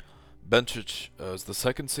 Bencic is the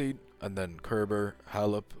 2nd seed, and then Kerber,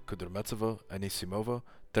 Halep, Kudermetova, Anisimova,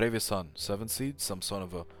 Trevisan 7th seed,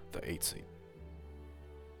 Samsonova the 8th seed.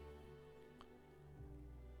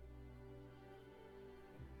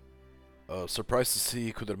 Surprised to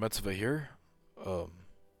see Kudermetova here,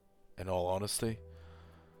 in all honesty.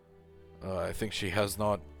 I think she's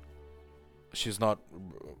not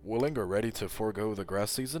willing or ready to forego the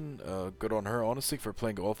grass season. Good on her, honestly, for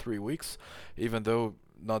playing all 3 weeks, even though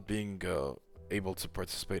not being able to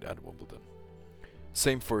participate at Wimbledon.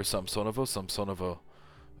 Same for Samsonova. Samsonova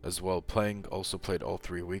as well also played all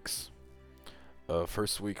 3 weeks.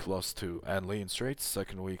 First week lost to Ann Lee in straights.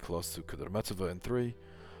 Second week lost to Kudermetova in 3.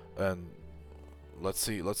 And let's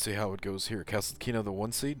see how it goes here. Kasatkina, the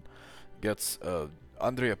 1 seed, gets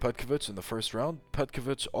Andrea Petkovic in the first round.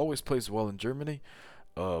 Petkovic always plays well in Germany,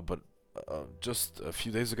 but just a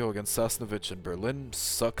few days ago against Sasnovich in Berlin.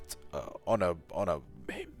 Sucked on a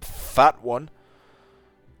fat one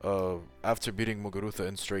after beating Muguruza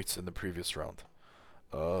in straights in the previous round.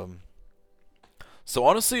 Um, so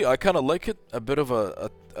honestly, I kind of like it. A bit of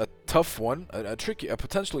a tough one, a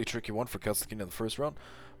potentially tricky one for Kasatkina in the first round.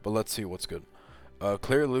 But let's see what's good.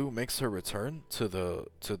 Claire Liu makes her return to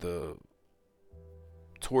the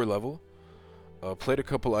tour level. Played a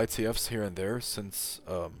couple ITFs here and there since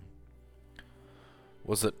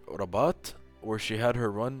was it Rabat, where she had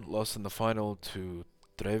her run, lost in the final to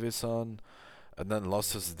Trevisan, and then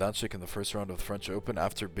lost to Zdanchik in the first round of the French Open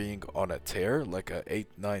after being on a tear, like a 8,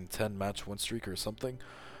 9, 10 match win streak or something.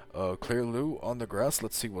 Claire Liu on the grass,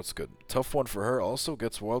 let's see what's good. Tough one for her, also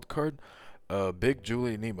gets wild card. Big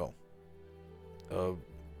Julie Nemo.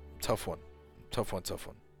 Tough one. Tough one.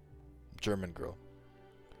 German girl.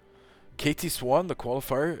 Katie Swan, the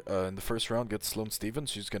qualifier, in the first round gets Sloane Stephens.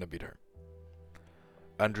 She's going to beat her.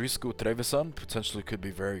 Andrisku Trevisan potentially could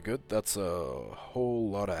be very good. That's a whole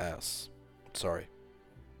lot of ass. Sorry.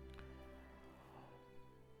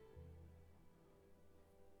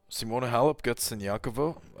 Simona Halep gets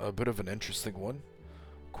Sinyakova. A bit of an interesting one.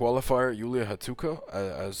 Qualifier Yulia Hatuka,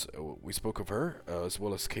 as we spoke of her, as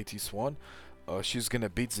well as Katie Swan. She's going to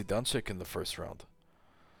beat Zidanchik in the first round.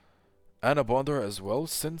 Anna Bondar as well,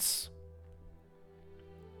 since,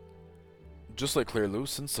 just like Claire Liu,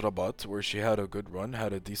 since Rabat, where she had a good run,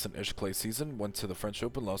 had a decent-ish clay season, went to the French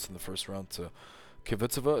Open, lost in the first round to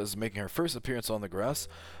Kvitova, is making her first appearance on the grass,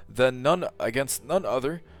 then against none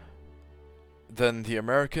other than the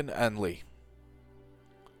American Ann Lee.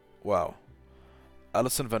 Wow.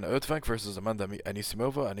 Alison van Uytvanck versus Amanda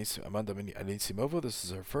Anisimova. Amanda Anisimova, this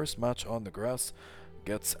is her first match on the grass,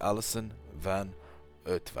 gets Alison van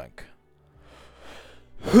Uytvanck.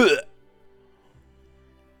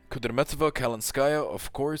 Kudermetova, Kalinskaya,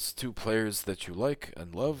 of course, two players that you like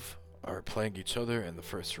and love, are playing each other in the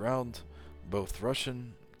first round. Both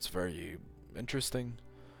Russian. It's very interesting.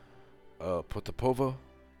 Potapova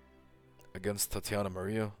against Tatiana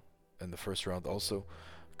Maria in the first round also.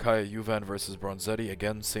 Kaya Juvan versus Bronzetti.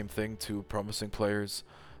 Again, same thing. Two promising players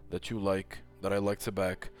that you like, that I like to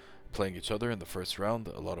back, playing each other in the first round.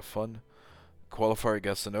 A lot of fun. Qualifier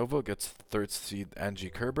Gasanova gets third seed Angie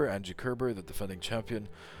Kerber. Angie Kerber, the defending champion.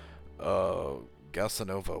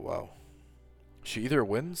 Gasanova, wow. She either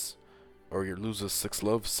wins or you loses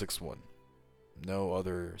 6-love, 6-1. No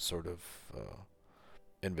other sort of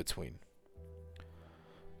in between.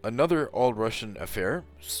 Another all-Russian affair.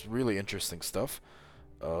 Really interesting stuff.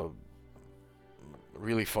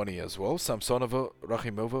 Really funny as well. Samsonova,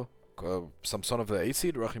 Rakhimova. Samsonova the 8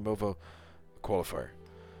 seed, Rakhimova qualifier.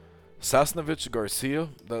 Sasnovich Garcia.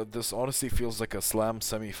 This honestly feels like a slam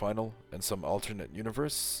semi-final in some alternate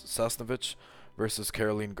universe. Sasnovich versus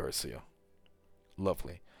Caroline Garcia.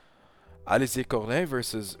 Lovely. Alizé Cornet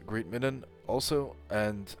versus Greet Minen also,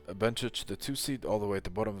 and Bencic, the 2 seed, all the way at the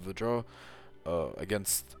bottom of the draw,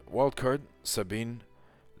 against wildcard Sabine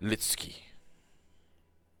Litsky.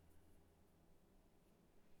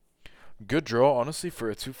 Good draw, honestly,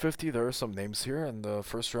 for a 250. There are some names here, and the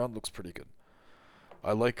first round looks pretty good.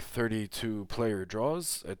 I like 32 player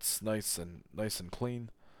draws. It's nice and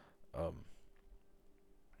clean.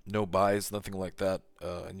 No buys, nothing like that,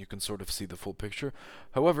 and you can sort of see the full picture.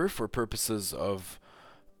 However, for purposes of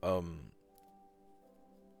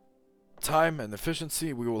time and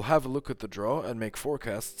efficiency, we will have a look at the draw and make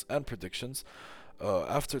forecasts and predictions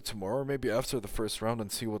after tomorrow, or maybe after the first round,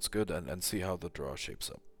 and see what's good and see how the draw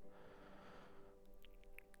shapes up.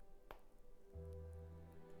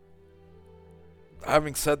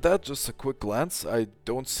 Having said that, just a quick glance, I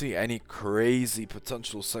don't see any crazy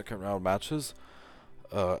potential second round matches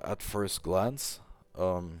at first glance.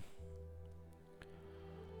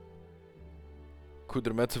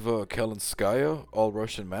 Kudermetova Kalinskaya,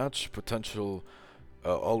 all-Russian match, potential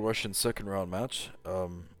all-Russian second round match.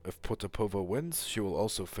 If Potapova wins, she will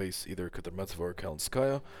also face either Kudermetova or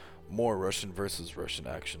Kalinskaya. More Russian versus Russian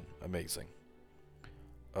action. Amazing.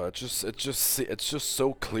 It's just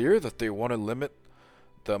so clear that they want to limit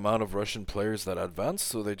the amount of Russian players that advance,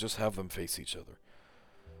 so they just have them face each other.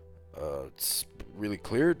 It's really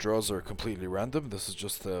clear. Draws are completely random. This is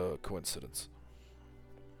just a coincidence.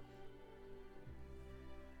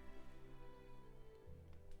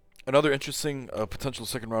 Another interesting potential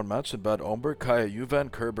second round match in Bad Homburg. Kaya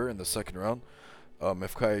Juvan Kerber in the second round.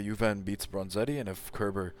 If Kaya Juvan beats Bronzetti and if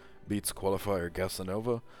Kerber beats qualifier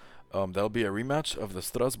Gasanova, that'll be a rematch of the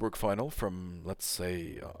Strasbourg final from, let's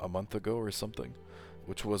say, a month ago or something,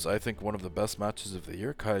 which was, I think, one of the best matches of the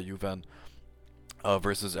year. Kaya Juvan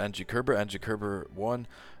versus Angie Kerber. Angie Kerber won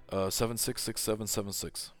 7-6, 6-7,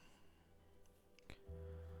 7-6.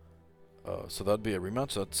 So that'd be a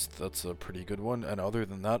rematch. That's a pretty good one. And other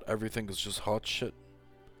than that, everything is just hot shit.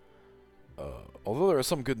 Although there are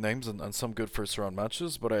some good names and some good first round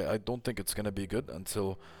matches, but I don't think it's gonna be good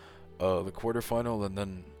until the quarterfinal, and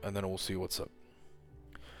then we'll see what's up.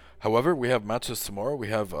 However, we have matches tomorrow. We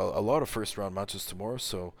have a lot of first round matches tomorrow,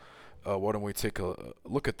 so why don't we take a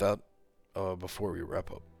look at that before we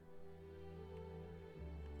wrap up.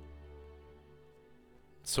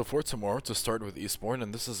 So for tomorrow, to start with Eastbourne,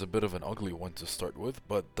 and this is a bit of an ugly one to start with,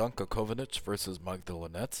 but Danka Kovanic versus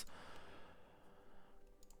Magdalenet.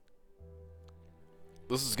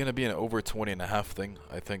 This is going to be an over 20.5 thing,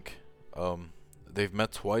 I think. They've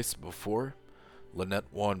met twice before. Lynette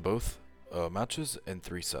won both matches in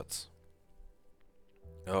 3 sets.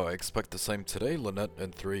 I expect the same today. Lynette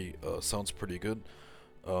in 3 sounds pretty good.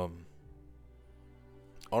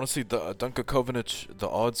 Honestly, the Danka Kovanic, the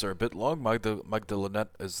odds are a bit long. Magdalenet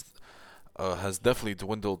has definitely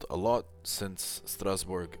dwindled a lot since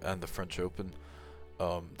Strasbourg and the French Open.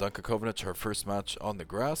 Danka Kovanic, her first match on the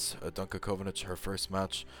grass. Danka Kovanic, her first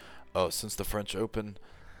match since the French Open.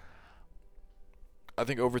 I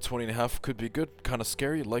think over 20.5 could be good. Kind of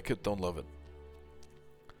scary. Like it, don't love it.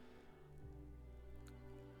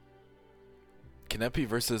 Kanepi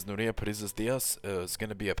versus Nuria Paredes Diaz is going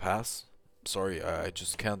to be a pass. Sorry, I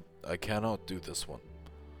just can't. I cannot do this one.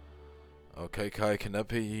 Okay, Kai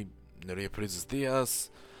Kanepi, Nuria Paredes Diaz.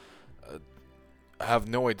 I have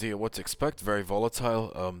no idea what to expect. Very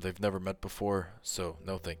volatile. They've never met before, so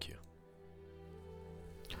no thank you.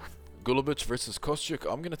 Golubic versus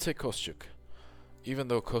Kostyuk. I'm gonna take Kostyuk, even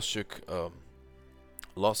though Kostyuk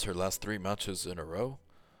lost her last 3 matches in a row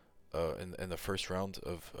in the first round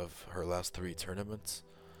of her last 3 tournaments.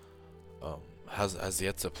 Has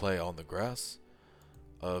yet to play on the grass.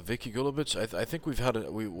 Vicky Golubic. I think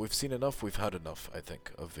we've seen enough. We've had enough. I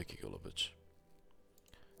think of Vicky Golubic.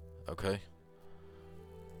 Okay.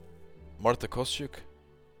 Marta Kostyuk,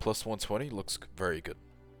 plus 120, looks very good.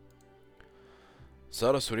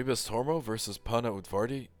 Sara Sorribes Tormo versus Pana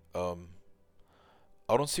Udvardi. I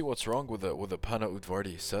don't see what's wrong with a Pana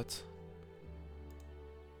Udvardi set.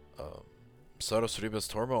 Sara Sorribes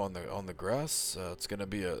Tormo on the grass. It's gonna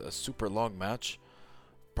be a super long match.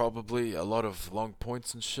 Probably a lot of long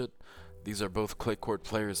points and shit. These are both clay court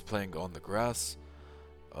players playing on the grass.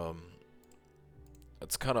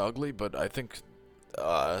 It's kind of ugly, but I think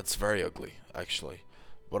it's very ugly, actually.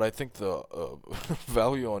 But I think the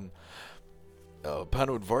value on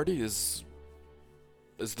Pana Udvardi is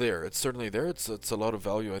there. It's certainly there. It's a lot of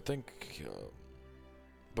value, I think.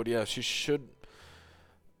 But yeah, she should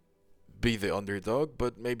be the underdog,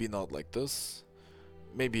 but maybe not like this.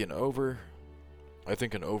 Maybe an over. I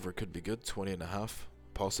think an over could be good. 20.5,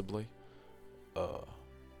 possibly.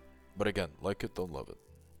 But again, like it, don't love it.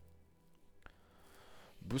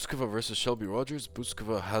 Buskova versus Shelby Rogers.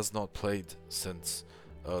 Buskova has not played since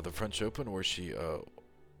the French Open, where she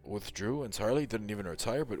withdrew entirely. Didn't even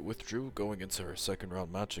retire, but withdrew going into her second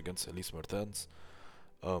round match against Elise Mertens.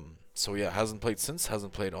 So yeah, hasn't played since.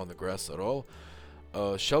 Hasn't played on the grass at all.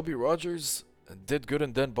 Shelby Rogers did good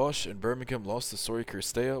in Den Bosch in Birmingham. Lost to Sori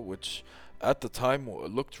Kirstea, which at the time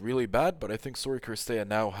looked really bad. But I think Sori Kirstea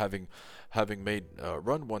now having made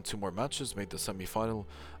run, won 2 more matches, made the semifinal.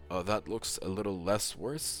 That looks a little less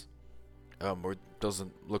worse, or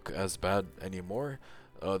doesn't look as bad anymore.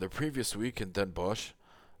 The previous week in Den Bosch,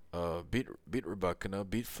 beat Rybakina,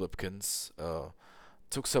 beat Flipkins,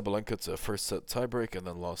 took Sabalenka to a first set tiebreak, and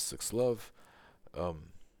then lost 6-love.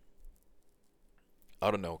 I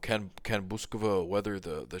don't know. Can Buskova weather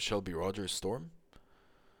the Shelby Rogers storm?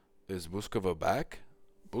 Is Buskova back?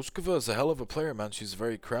 Buskova is a hell of a player, man. She's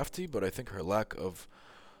very crafty, but I think her lack of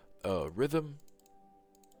rhythm,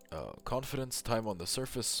 confidence, time on the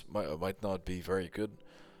surface might not be very good.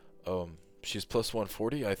 She's plus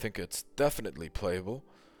 140. I think it's definitely playable.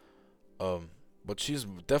 But she's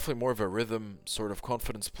definitely more of a rhythm sort of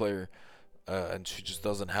confidence player, and she just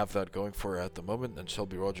doesn't have that going for her at the moment. And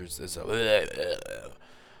Shelby Rogers is a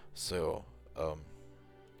so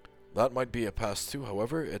that might be a pass too.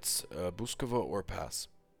 However, it's Buskova or pass,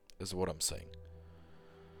 is what I'm saying.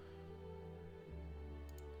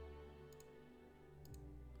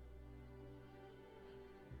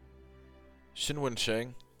 Xinwen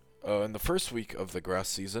Sheng, in the first week of the grass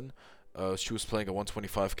season, she was playing a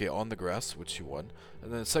 125k on the grass, which she won.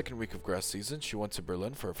 And then the second week of grass season, she went to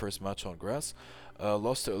Berlin for her first match on grass,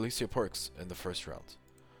 lost to Alicia Parks in the first round.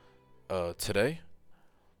 Today,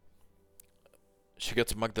 she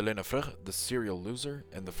gets Magdalena Frech, the serial loser,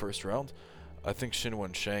 in the first round. I think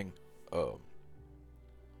Xinwen Sheng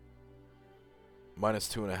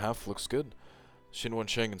minus 2.5 looks good. Xinwen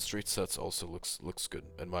Sheng in straight sets also looks good,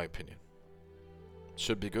 in my opinion.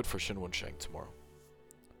 Should be good for Shin Won-Shang tomorrow.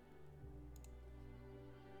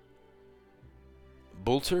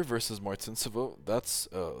 Bolter versus Martinsova. That's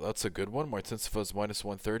a good one. Martinsova is minus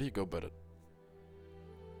 130. Go bet it.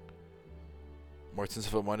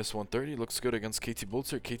 Martinsova minus 130 looks good against Katie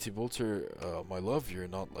Bolter. Katie Bolter, my love, you're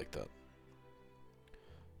not like that.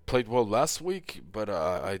 Played well last week, but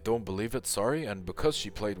I don't believe it. Sorry. And because she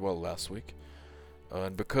played well last week,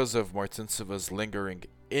 and because of Martinsova's lingering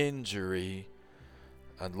injury,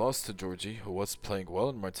 and lost to Georgie, who was playing well,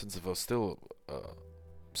 and Martinsova still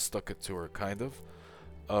stuck it to her, kind of.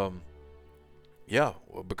 Yeah,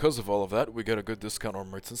 well, because of all of that, we get a good discount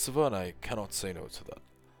on Martinsova, and I cannot say no to that.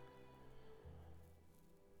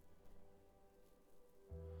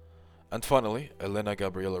 And finally, Elena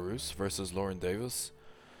Gabriela Rus versus Lauren Davis.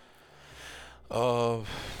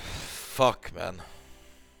 Fuck, man.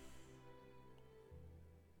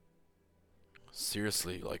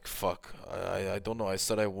 Seriously, like, fuck. I don't know. I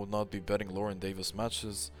said I will not be betting Lauren Davis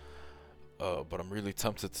matches. But I'm really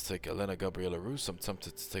tempted to take Elena Gabriela Rus. I'm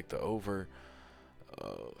tempted to take the over.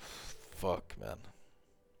 Fuck, man.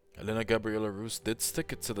 Elena Gabriela Rus did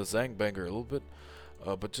stick it to the Zhang banger a little bit,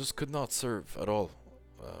 but just could not serve at all.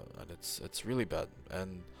 And it's really bad.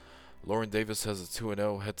 And Lauren Davis has a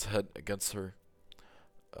 2-0 head-to-head against her.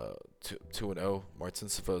 2-0.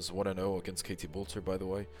 Martinsova is 1-0 against Katie Bolter, by the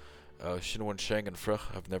way. Shin Won-Shang and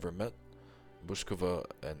Frech have never met. Bushkova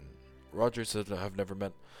and Rogers have never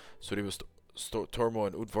met. Sorribes Tormo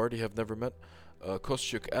and Udvardy have never met.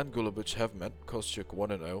 Kostyuk and Golubic have met. Kostyuk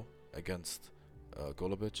 1-0 against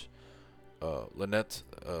Golubic. Lynette,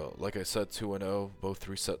 like I said, 2-0, both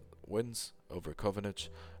 3-set wins over Kovanic.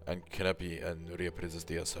 And Kanepi and Nuria Perez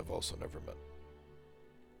Diaz have also never met.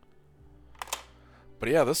 But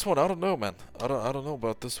yeah, this one, I don't know, man. I don't know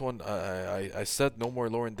about this one. I said no more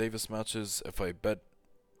Lauren Davis matches if I bet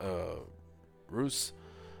Rus.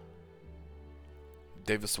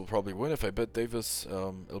 Davis will probably win. If I bet Davis,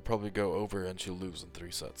 it'll probably go over and she'll lose in 3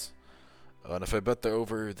 sets. And if I bet the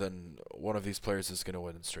over, then one of these players is going to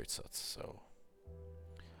win in straight sets. So,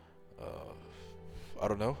 I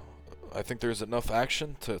don't know. I think there's enough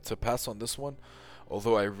action to pass on this one.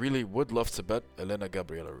 Although I really would love to bet Elena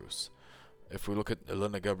Gabriela Rus. If we look at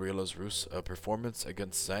Elena Gabriela's Rus performance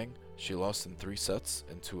against Zhang, she lost in 3 sets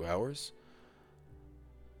in 2 hours.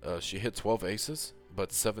 She hit 12 aces,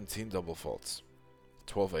 but 17 double faults.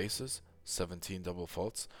 12 aces, 17 double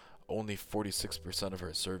faults. Only 46% of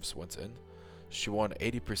her serves went in. She won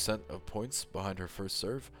 80% of points behind her first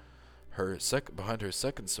serve. Behind her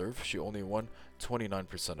second serve, she only won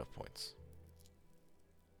 29% of points.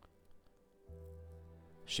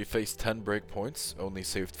 She faced 10 break points, only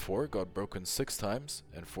saved 4, got broken 6 times,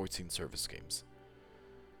 and 14 service games.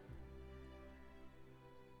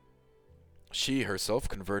 She herself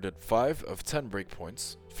converted 5 of 10 break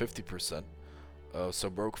points, 50%, so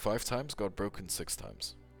broke 5 times, got broken 6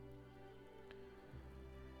 times.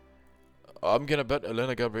 I'm gonna bet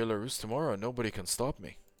Elena Gabriela Rus tomorrow and nobody can stop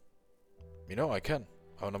me. You know, I can,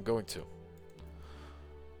 and I'm going to.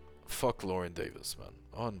 Fuck Lauren Davis, man.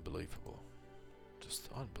 Unbelievable. Just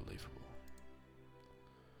unbelievable.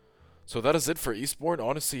 So that is it for Eastbourne.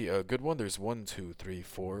 Honestly, a good one. There's 1, 2, 3,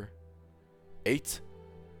 4, 8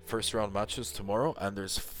 first round matches tomorrow, and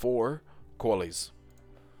there's 4 qualies.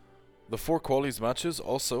 The 4 qualies matches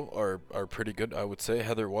also are pretty good, I would say.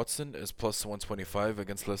 Heather Watson is plus 125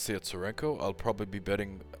 against Lesia Tsurenko. I'll probably be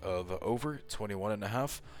betting the over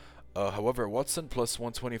 21.5. However, Watson plus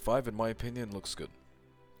 125 in my opinion looks good.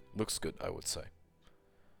 Looks good, I would say.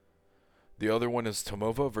 The other one is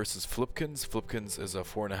Tomova versus Flipkins. Flipkins is a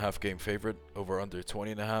 4.5 game favorite, over under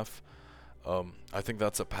 20.5. I think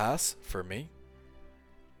that's a pass for me.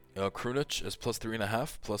 Krunic is plus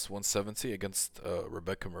 3.5, plus 170 against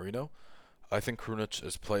Rebecca Marino. I think Krunic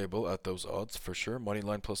is playable at those odds for sure.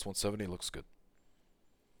 Moneyline plus 170 looks good.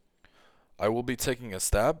 I will be taking a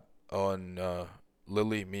stab on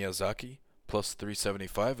Lily Miyazaki, plus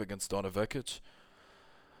 375 against Donna Vekic.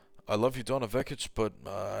 I love you, Donna Vekic, but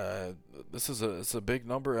this is a big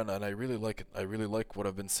number, and I really like it. I really like what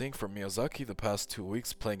I've been seeing from Miyazaki the past 2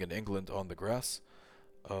 weeks playing in England on the grass.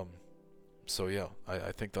 So yeah,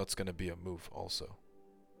 I think that's going to be a move also.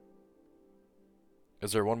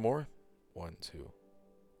 Is there one more? 1, 2.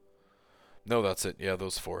 No, that's it. Yeah,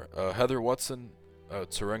 those 4. Heather Watson,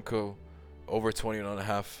 Tsurenko, over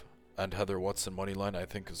 21.5, and Heather Watson moneyline I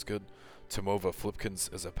think is good. Tomova Flipkins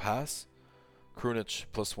is a pass. Krunic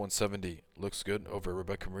plus 170 looks good over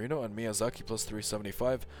Rebecca Marino, and Miyazaki plus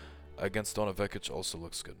 375 against Donna Vekic also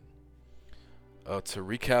looks good. To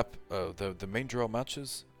recap the main draw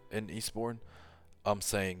matches in Eastbourne, I'm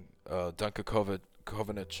saying Danka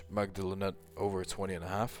Kovanic, Magdalenet over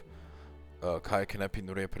 20.5. Kaya Kanepi,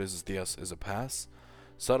 Nuria Perez Diaz is a pass.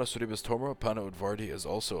 Sara Suribas Tomra, Pana Udvardi is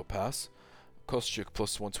also a pass. Kostyuk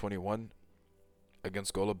plus 121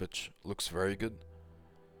 against Golubic looks very good.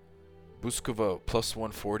 Buskova plus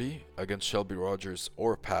 140 against Shelby Rogers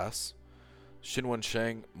or pass. Xinwen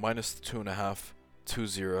Shang minus 2.5,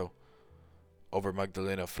 2-0 over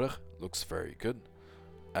Magdalena Frech looks very good.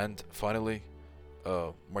 And finally,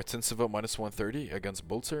 Martinsova minus 130 against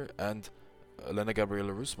Bolter, and Elena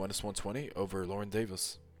Gabriela Rus minus 120 over Lauren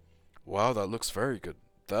Davis. Wow, that looks very good.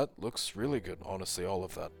 That looks really good, honestly, all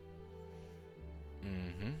of that.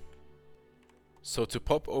 So to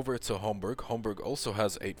pop over to Homburg, Homburg also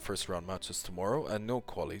has 8 first-round matches tomorrow and no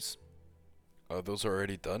qualies. Those are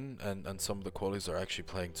already done, and some of the qualies are actually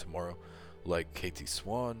playing tomorrow, like Katie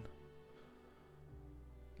Swan,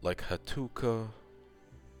 like Hatuka,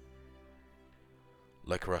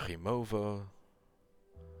 like Rakhimova,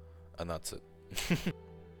 and that's it.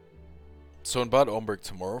 So in Bad Homburg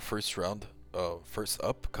tomorrow, first round, first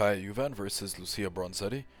up, Kaya Juvan versus Lucia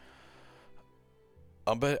Bronzetti.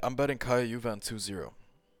 I'm betting Kaya Juvan 2-0.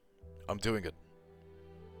 I'm doing it.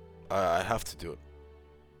 I have to do it.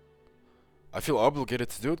 I feel obligated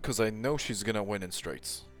to do it because I know she's gonna win in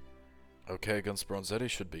straights. Okay, against Bronzetti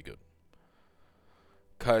should be good.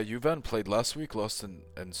 Kaya Juvan played last week, lost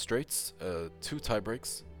in straights, 2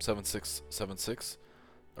 tiebreaks, 7-6, 7-6,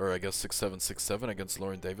 or I guess 6-7, 6-7 against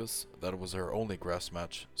Lauren Davis. That was her only grass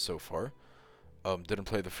match so far. Didn't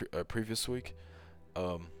play the previous week.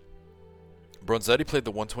 Bronzetti played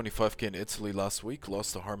the 125k in Italy last week,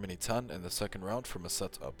 lost to Harmony Tan in the second round from a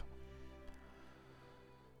set up.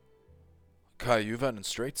 Kaya Juvan in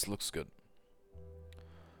straights looks good.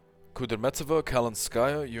 Kudermetova,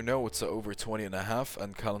 Kalinskaya, you know it's a over 20.5,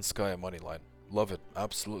 and Kalinskaya moneyline. Love it,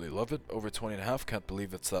 absolutely love it. Over 20.5, can't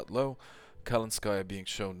believe it's that low. Kalinskaya being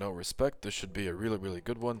shown no respect. This should be a really, really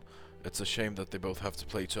good one. It's a shame that they both have to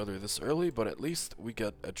play each other this early, but at least we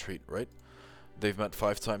get a treat, right? They've met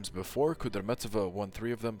 5 times before. Kudermetova won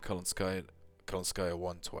 3 of them. Kalinskaya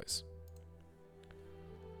won twice.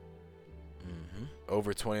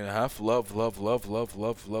 Over 20.5. Love, love, love, love,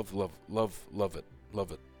 love, love, love, love, love it.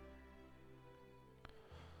 Love it.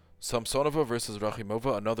 Samsonova versus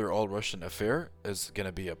Rakhimova, another all-Russian affair, is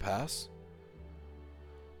gonna be a pass.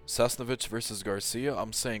 Sasnovich versus Garcia,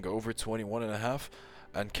 I'm saying over 21.5.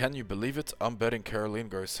 And can you believe it? I'm betting Caroline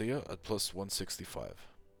Garcia at plus 165.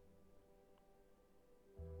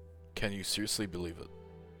 Can you seriously believe it?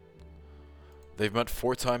 They've met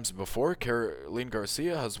 4 times before. Caroline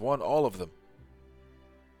Garcia has won all of them.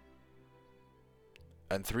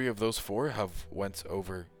 And 3 of those 4 have went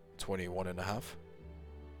over 21.5.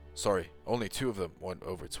 Sorry, only 2 of them went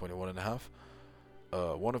over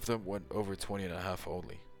 21.5. One of them went over 20.5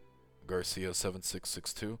 only. Garcia 7-6,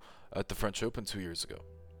 6-2 at the French Open 2 years ago.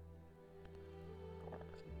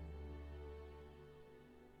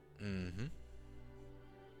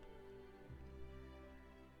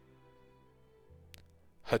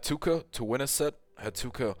 Hatuka to win a set.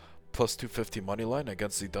 Hatuka plus 250 moneyline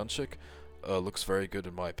against Zidanchik looks very good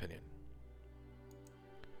in my opinion.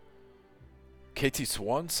 Katie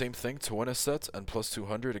Swan, same thing, to win a set and plus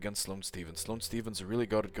 200 against Sloane Stephens. Sloane Stephens really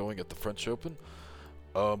got it going at the French Open.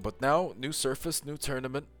 But now, new surface, new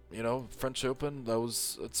tournament, you know, French Open,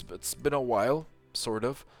 it's been a while, sort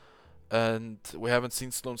of. And we haven't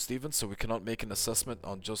seen Sloane Stephens, so we cannot make an assessment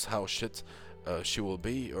on just how shit she will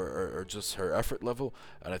be, or just her effort level.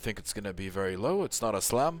 And I think it's going to be very low. It's not a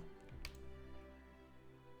slam.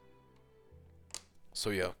 So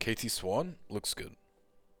yeah, Katie Swan looks good.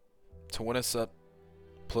 To win a set,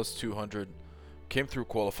 plus 200. Came through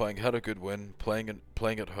qualifying, had a good win, playing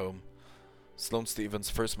at home. Sloane Stephens,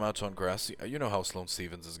 first match on grass. You know how Sloane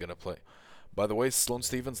Stephens is going to play. By the way, Sloane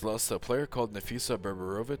Stephens lost to a player called Nafisa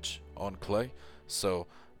Berberovic on clay. So,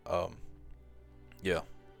 yeah.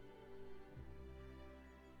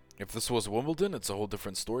 If this was Wimbledon, it's a whole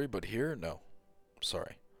different story. But here, no.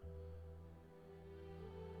 Sorry.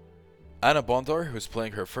 Anna Bondar, who's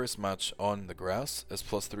playing her first match on the grass, is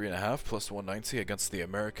plus 3.5, plus 190 against the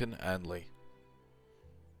American Ann Lee.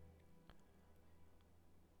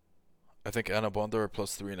 I think Anna Bondar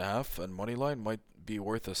plus 3.5 and moneyline might be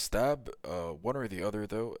worth a stab. One or the other,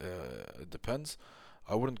 though. It depends.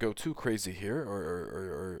 I wouldn't go too crazy here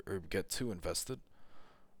or get too invested.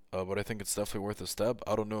 But I think it's definitely worth a stab.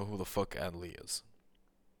 I don't know who the fuck Ann Lee is,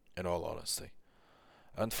 in all honesty.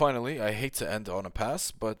 And finally, I hate to end on a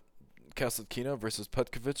pass, but Kasatkina versus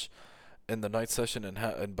Petkovic in the night session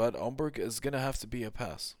in Bad Homburg is going to have to be a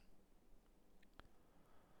pass.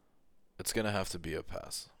 It's going to have to be a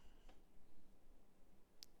pass.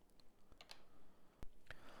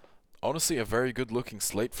 Honestly, a very good looking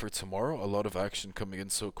slate for tomorrow. A lot of action coming in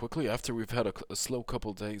so quickly after we've had a slow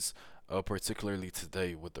couple days, particularly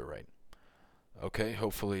today with the rain. Okay,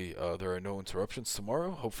 hopefully there are no interruptions tomorrow.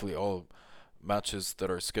 Hopefully all matches that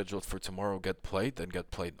are scheduled for tomorrow get played and get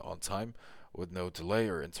played on time with no delay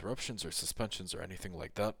or interruptions or suspensions or anything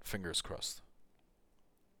like that. Fingers crossed.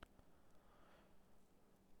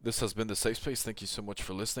 This has been the Safe Space. Thank you so much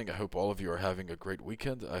for listening. I hope all of you are having a great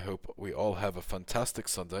weekend. I hope we all have a fantastic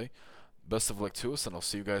Sunday. Best of luck to us, and I'll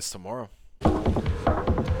see you guys tomorrow.